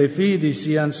 poiché le figlie di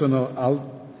Sion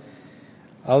sono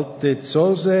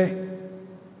altezzose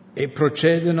e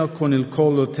procedono con il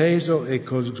collo teso e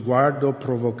con sguardo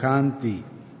provocanti,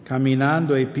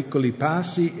 camminando ai piccoli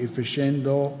passi e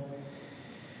facendo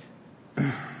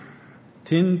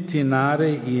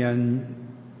tintinare gli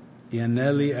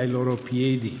anelli ai loro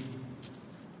piedi.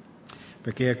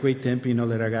 Perché a quei tempi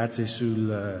le ragazze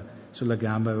sulla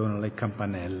gamba avevano le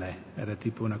campanelle, era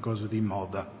tipo una cosa di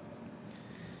moda.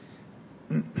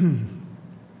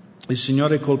 Il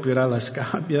Signore colpirà la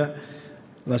scabbia,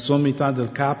 la sommità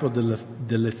del capo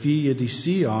delle figlie di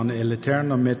Sion e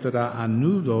l'Eterno metterà a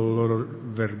nudo le loro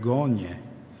vergogne.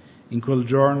 In quel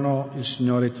giorno il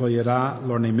Signore toglierà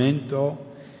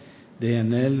l'ornamento dei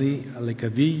anelli alle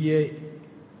caviglie,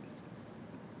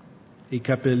 i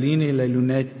cappellini, le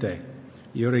lunette,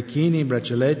 gli orecchini, i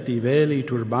braccialetti, i veli, i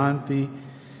turbanti,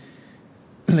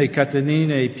 le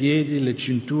catenine ai piedi, le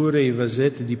cinture, i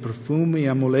vasetti di profumi,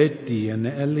 amuletti,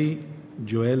 anelli,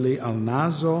 gioielli al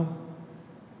naso,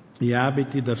 gli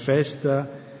abiti da festa,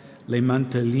 le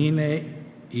mantelline,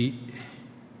 i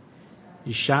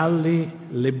scialli,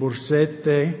 le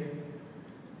borsette.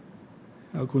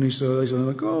 Alcuni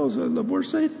sono cosa? La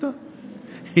borsetta?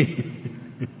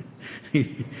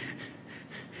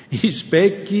 I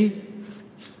specchi,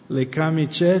 le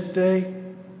camicette,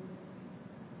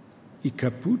 i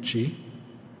cappucci.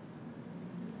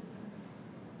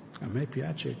 A me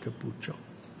piace il cappuccio.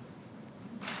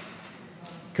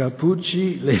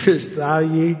 Cappucci, le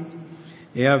vestaglie,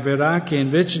 e avverrà che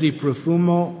invece di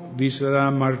profumo vi sarà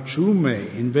marciume,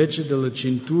 invece della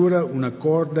cintura una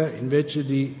corda, invece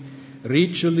di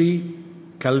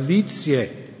riccioli,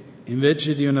 calvizie,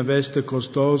 invece di una veste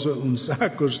costosa un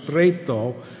sacco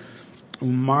stretto,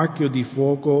 un marchio di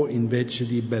fuoco invece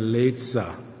di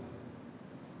bellezza.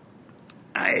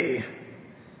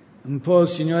 Un po' il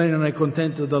Signore non è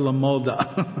contento della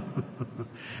moda.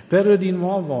 Però di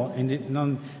nuovo,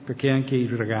 perché anche i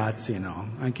ragazzi, no?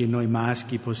 Anche noi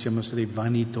maschi possiamo essere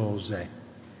vanitose.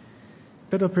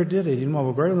 Però per dire di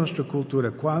nuovo, guarda la nostra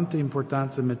cultura, quanta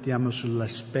importanza mettiamo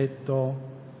sull'aspetto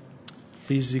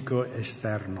fisico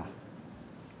esterno.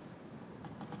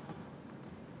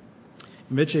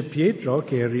 Invece Pietro,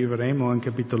 che arriveremo in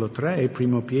capitolo 3,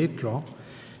 primo Pietro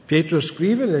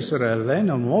scrive alle sorelle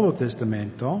nel Nuovo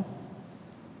Testamento: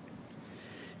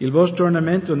 il vostro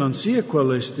ornamento non sia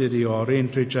quello esteriore,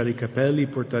 intrecciare i capelli,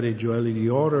 portare gioielli di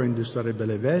oro, indossare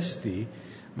belle vesti,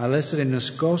 ma l'essere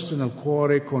nascosto nel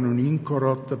cuore con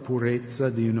un'incorrotta purezza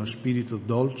di uno spirito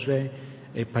dolce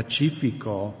e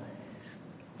pacifico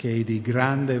che è di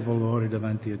grande valore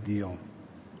davanti a Dio.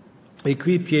 E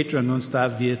qui Pietro non sta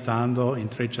vietando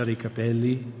intrecciare i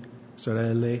capelli,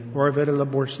 sorelle, o avere la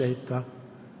borsetta,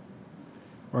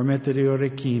 o mettere gli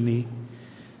orecchini.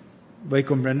 Voi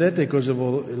comprendete cosa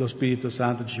lo Spirito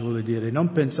Santo ci vuole dire?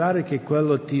 Non pensare che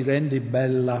quello ti rende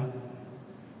bella.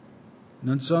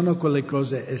 Non sono quelle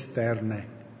cose esterne,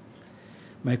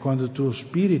 ma è quando il tuo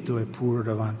spirito è puro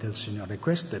davanti al Signore.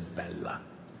 Questa è bella.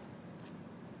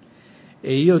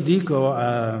 E io dico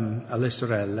alle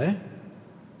sorelle,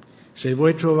 se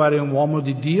vuoi trovare un uomo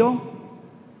di Dio,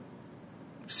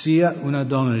 sia una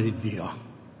donna di Dio.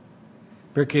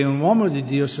 Perché un uomo di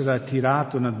Dio sarà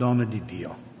attirato a una donna di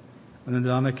Dio. Una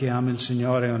donna che ama il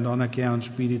Signore, una donna che ha un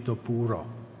spirito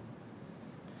puro.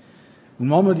 Un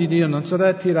uomo di Dio non sarà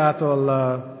attirato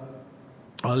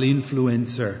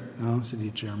all'influencer, no? Si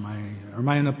dice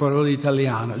ormai è una parola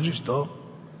italiana, giusto?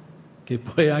 Che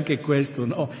poi anche questo,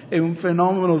 no? È un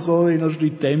fenomeno solo dei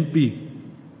nostri tempi.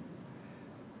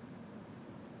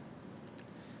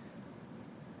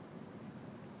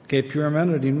 che è più o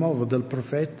meno di nuovo del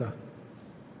profeta.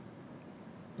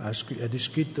 Ha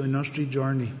descritto i nostri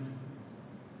giorni.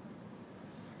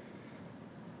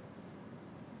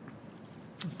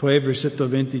 Poi versetto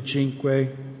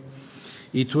 25,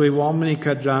 i tuoi uomini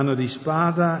cadranno di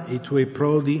spada, i tuoi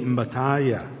prodi in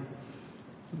battaglia,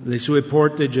 le sue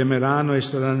porte gemeranno e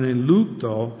saranno in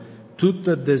lutto,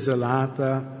 tutta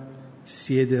desolata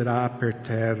siederà per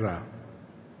terra.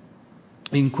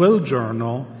 In quel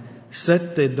giorno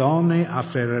 7 donne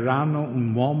afferreranno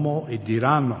un uomo e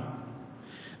diranno: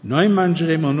 noi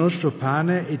mangeremo il nostro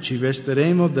pane e ci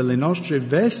vestiremo delle nostre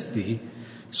vesti,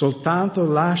 soltanto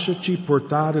lasciaci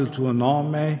portare il tuo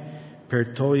nome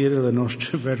per togliere la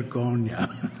nostra vergogna.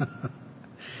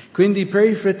 Quindi per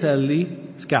i fratelli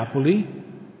scapoli,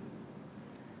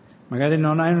 magari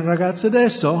non hai un ragazzo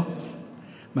adesso,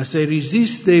 ma se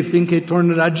resiste finché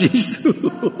tornerà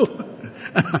Gesù,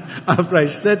 avrai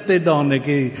 7 donne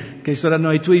che saranno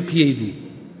ai tuoi piedi.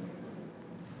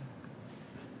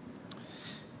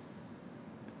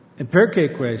 E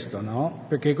perché questo, no?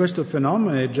 Perché questo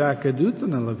fenomeno è già accaduto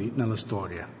nella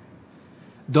storia.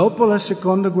 Dopo la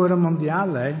seconda guerra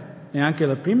mondiale e anche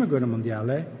la prima guerra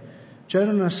mondiale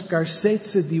c'era una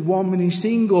scarsezza di uomini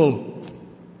single,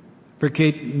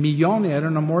 perché milioni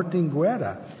erano morti in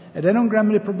guerra. Ed era un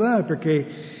grande problema,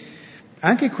 perché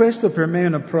anche questo per me è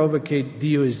una prova che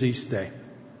Dio esiste.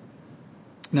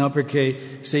 No,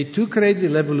 perché se tu credi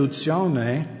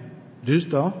l'evoluzione,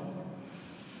 giusto?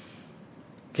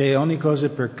 Che ogni cosa è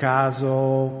per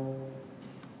caso.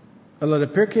 Allora,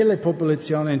 perché la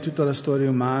popolazione in tutta la storia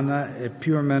umana è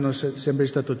più o meno sempre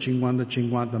stato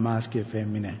 50-50 maschi e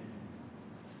femmine?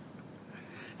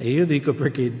 E io dico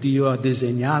perché Dio ha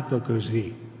disegnato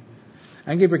così.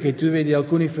 Anche perché tu vedi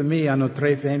alcune famiglie hanno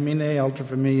 3 femmine, altre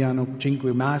famiglie hanno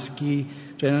 5 maschi,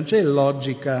 cioè non c'è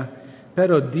logica.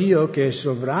 Però Dio, che è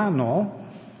sovrano,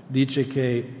 dice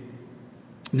che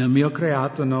nel mio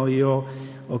creato, no, io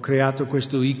ho creato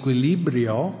questo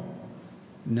equilibrio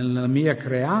nel mio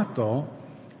creato,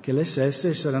 che le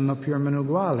sesse saranno più o meno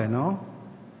uguali, no?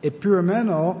 E più o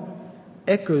meno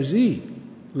è così.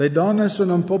 Le donne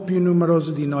sono un po' più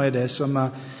numerose di noi adesso,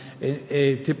 ma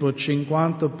è tipo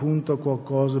 50 punto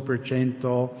qualcosa per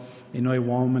cento, e noi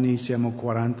uomini siamo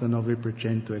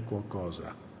 49% e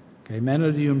qualcosa. Okay? Meno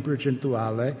di un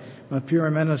percentuale, ma più o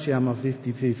meno siamo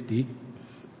 50-50.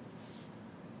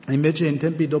 E invece in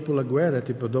tempi dopo la guerra,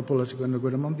 tipo dopo la seconda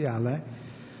guerra mondiale,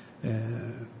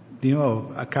 di nuovo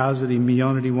a causa di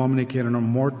milioni di uomini che erano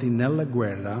morti nella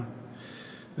guerra,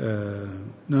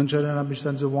 non c'erano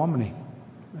abbastanza uomini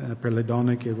per le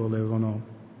donne che volevano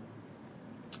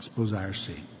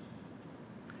sposarsi.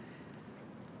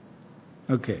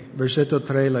 Ok, versetto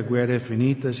 3, la guerra è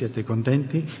finita, siete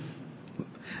contenti?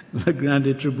 La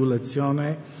grande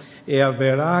tribolazione, e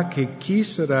avverrà che chi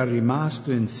sarà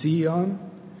rimasto in Sion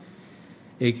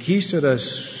e chi sarà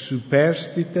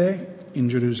superstite in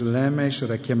Gerusalemme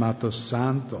sarà chiamato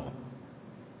santo.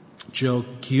 Cioè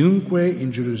chiunque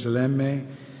in Gerusalemme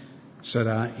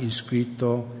sarà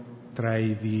iscritto tra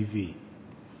i vivi.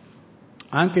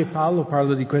 Anche Paolo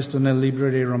parla di questo nel libro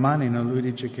dei Romani, no? Lui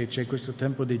dice che c'è questo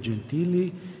tempo dei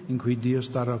gentili in cui Dio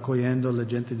sta raccogliendo la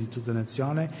gente di tutta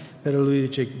nazione, però lui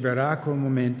dice che verrà quel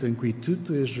momento in cui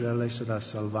tutto Israele sarà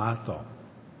salvato.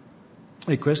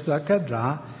 E questo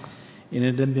accadrà in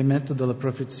adempimento della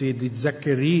profezia di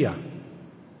Zaccaria,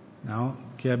 no?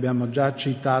 Che abbiamo già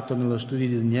citato nello studio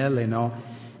di Daniele, no?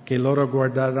 Che loro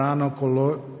guarderanno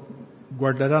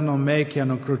me che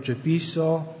hanno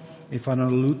crocifisso e fanno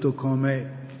lutto come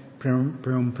per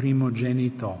un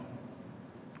primogenito.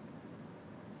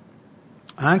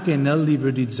 Anche nel libro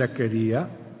di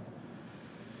Zaccaria,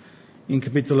 in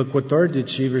capitolo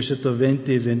 14, versetto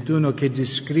 20 e 21, che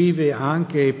descrive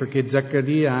anche, perché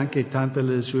Zaccaria, anche tante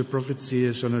delle sue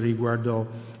profezie sono riguardo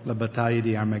la battaglia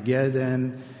di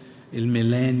Armageddon, il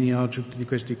millennio, tutte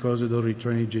queste cose del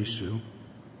ritorno di Gesù.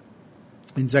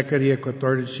 In Zaccaria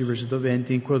 14, versetto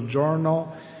 20, in quel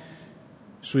giorno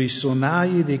sui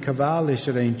sonagli dei cavalli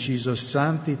sarà inciso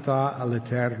santità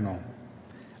all'Eterno.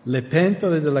 Le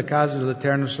pentole della casa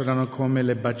dell'Eterno saranno come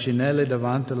le bacinelle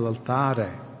davanti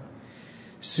all'altare.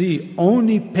 Sì,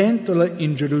 ogni pentola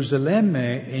in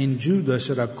Gerusalemme e in Giuda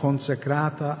sarà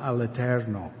consacrata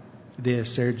all'Eterno dei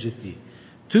eserciti.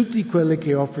 Tutti quelli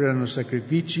che offriranno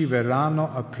sacrifici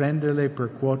verranno a prenderle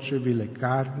per cuocervi le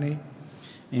carni,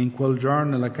 e in quel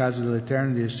giorno nella casa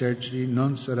dell'Eterno dei eserciti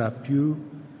non sarà più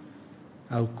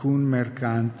alcun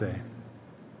mercante.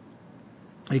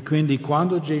 E quindi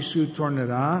quando Gesù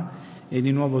tornerà e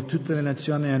di nuovo tutte le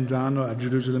nazioni andranno a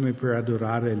Gerusalemme per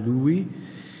adorare Lui,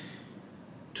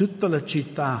 tutta la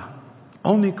città,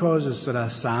 ogni cosa sarà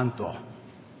santo.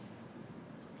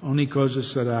 ogni cosa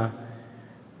sarà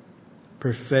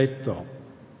perfetto.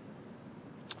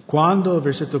 Quando,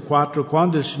 versetto 4,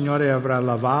 quando il Signore avrà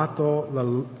lavato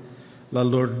la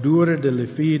lordura delle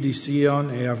figlie di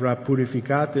Sion e avrà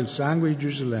purificato il sangue di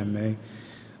Gerusalemme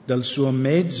dal suo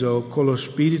mezzo con lo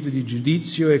spirito di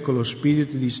giudizio e con lo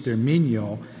spirito di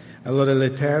sterminio, allora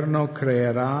l'Eterno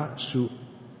creerà su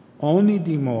ogni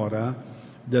dimora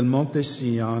del monte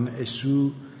Sion e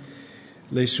su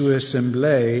le sue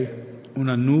assemblee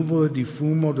una nuvola di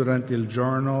fumo durante il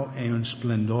giorno e un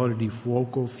splendore di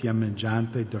fuoco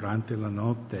fiammeggiante durante la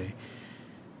notte,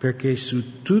 perché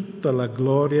su tutta la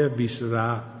gloria vi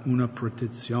sarà una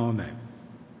protezione.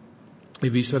 E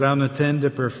vi sarà una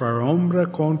tenda per far ombra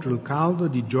contro il caldo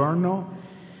di giorno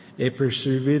e per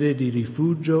servire di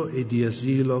rifugio e di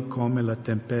asilo come la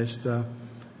tempesta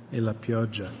e la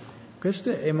pioggia.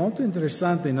 Questo è molto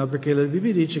interessante, no? Perché la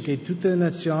Bibbia dice che tutte le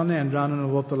nazioni andranno una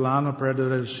volta all'anno per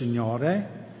adorare il Signore,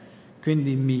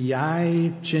 quindi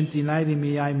migliaia, centinaia di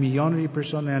migliaia, milioni di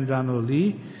persone andranno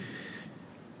lì,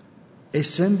 e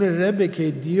sembrerebbe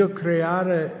che Dio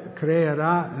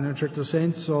creerà in un certo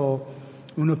senso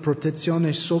una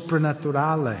protezione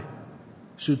soprannaturale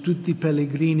su tutti i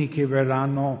pellegrini che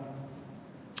verranno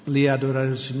lì ad adorare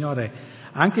il Signore.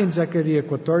 Anche in Zaccaria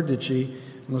 14,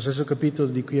 nello stesso capitolo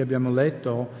di cui abbiamo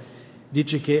letto,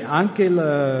 dice che anche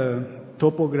la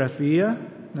topografia,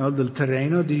 no, del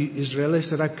terreno di Israele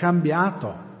sarà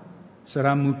cambiato,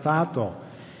 sarà mutato,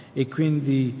 e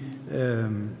quindi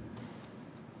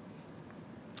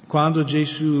quando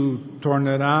Gesù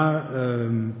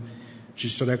tornerà ci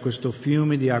sarà questo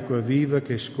fiume di acqua viva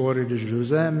che scorre da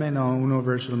Gerusalemme, no? Uno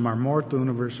verso il Mar Morto,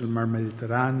 uno verso il Mar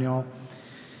Mediterraneo.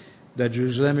 Da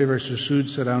Gerusalemme verso sud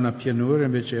sarà una pianura,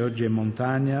 invece oggi è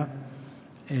montagna,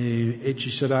 e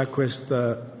ci sarà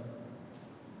questo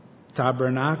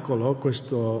tabernacolo,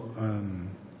 questo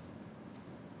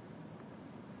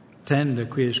tenda,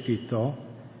 qui è scritto.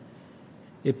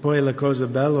 E poi la cosa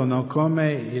bella, no?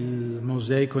 Come il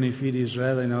Mosè con i figli di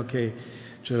Israele, no? Che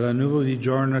c'è la nuvola di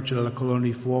giorno, c'è la colonna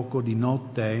di fuoco di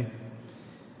notte.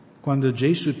 Quando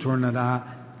Gesù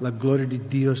tornerà, la gloria di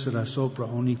Dio sarà sopra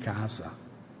ogni casa.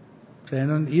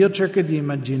 Io cerco di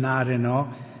immaginare,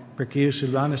 no? Perché io e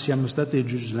Silvana siamo stati a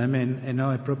Gerusalemme e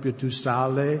noi proprio tu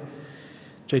sali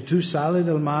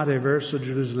dal mare verso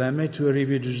Gerusalemme, tu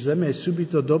arrivi a Gerusalemme e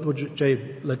subito dopo,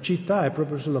 cioè la città è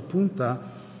proprio sulla punta,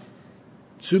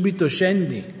 subito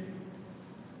scendi.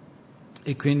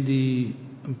 E quindi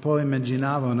un po'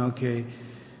 immaginavo, no, che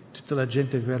tutta la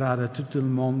gente verrà da tutto il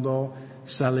mondo,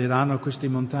 saliranno queste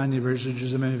montagne verso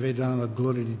Gerusalemme e vedranno la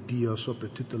gloria di Dio sopra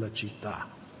tutta la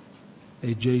città.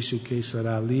 E Gesù che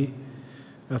sarà lì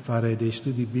a fare dei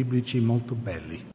studi biblici molto belli.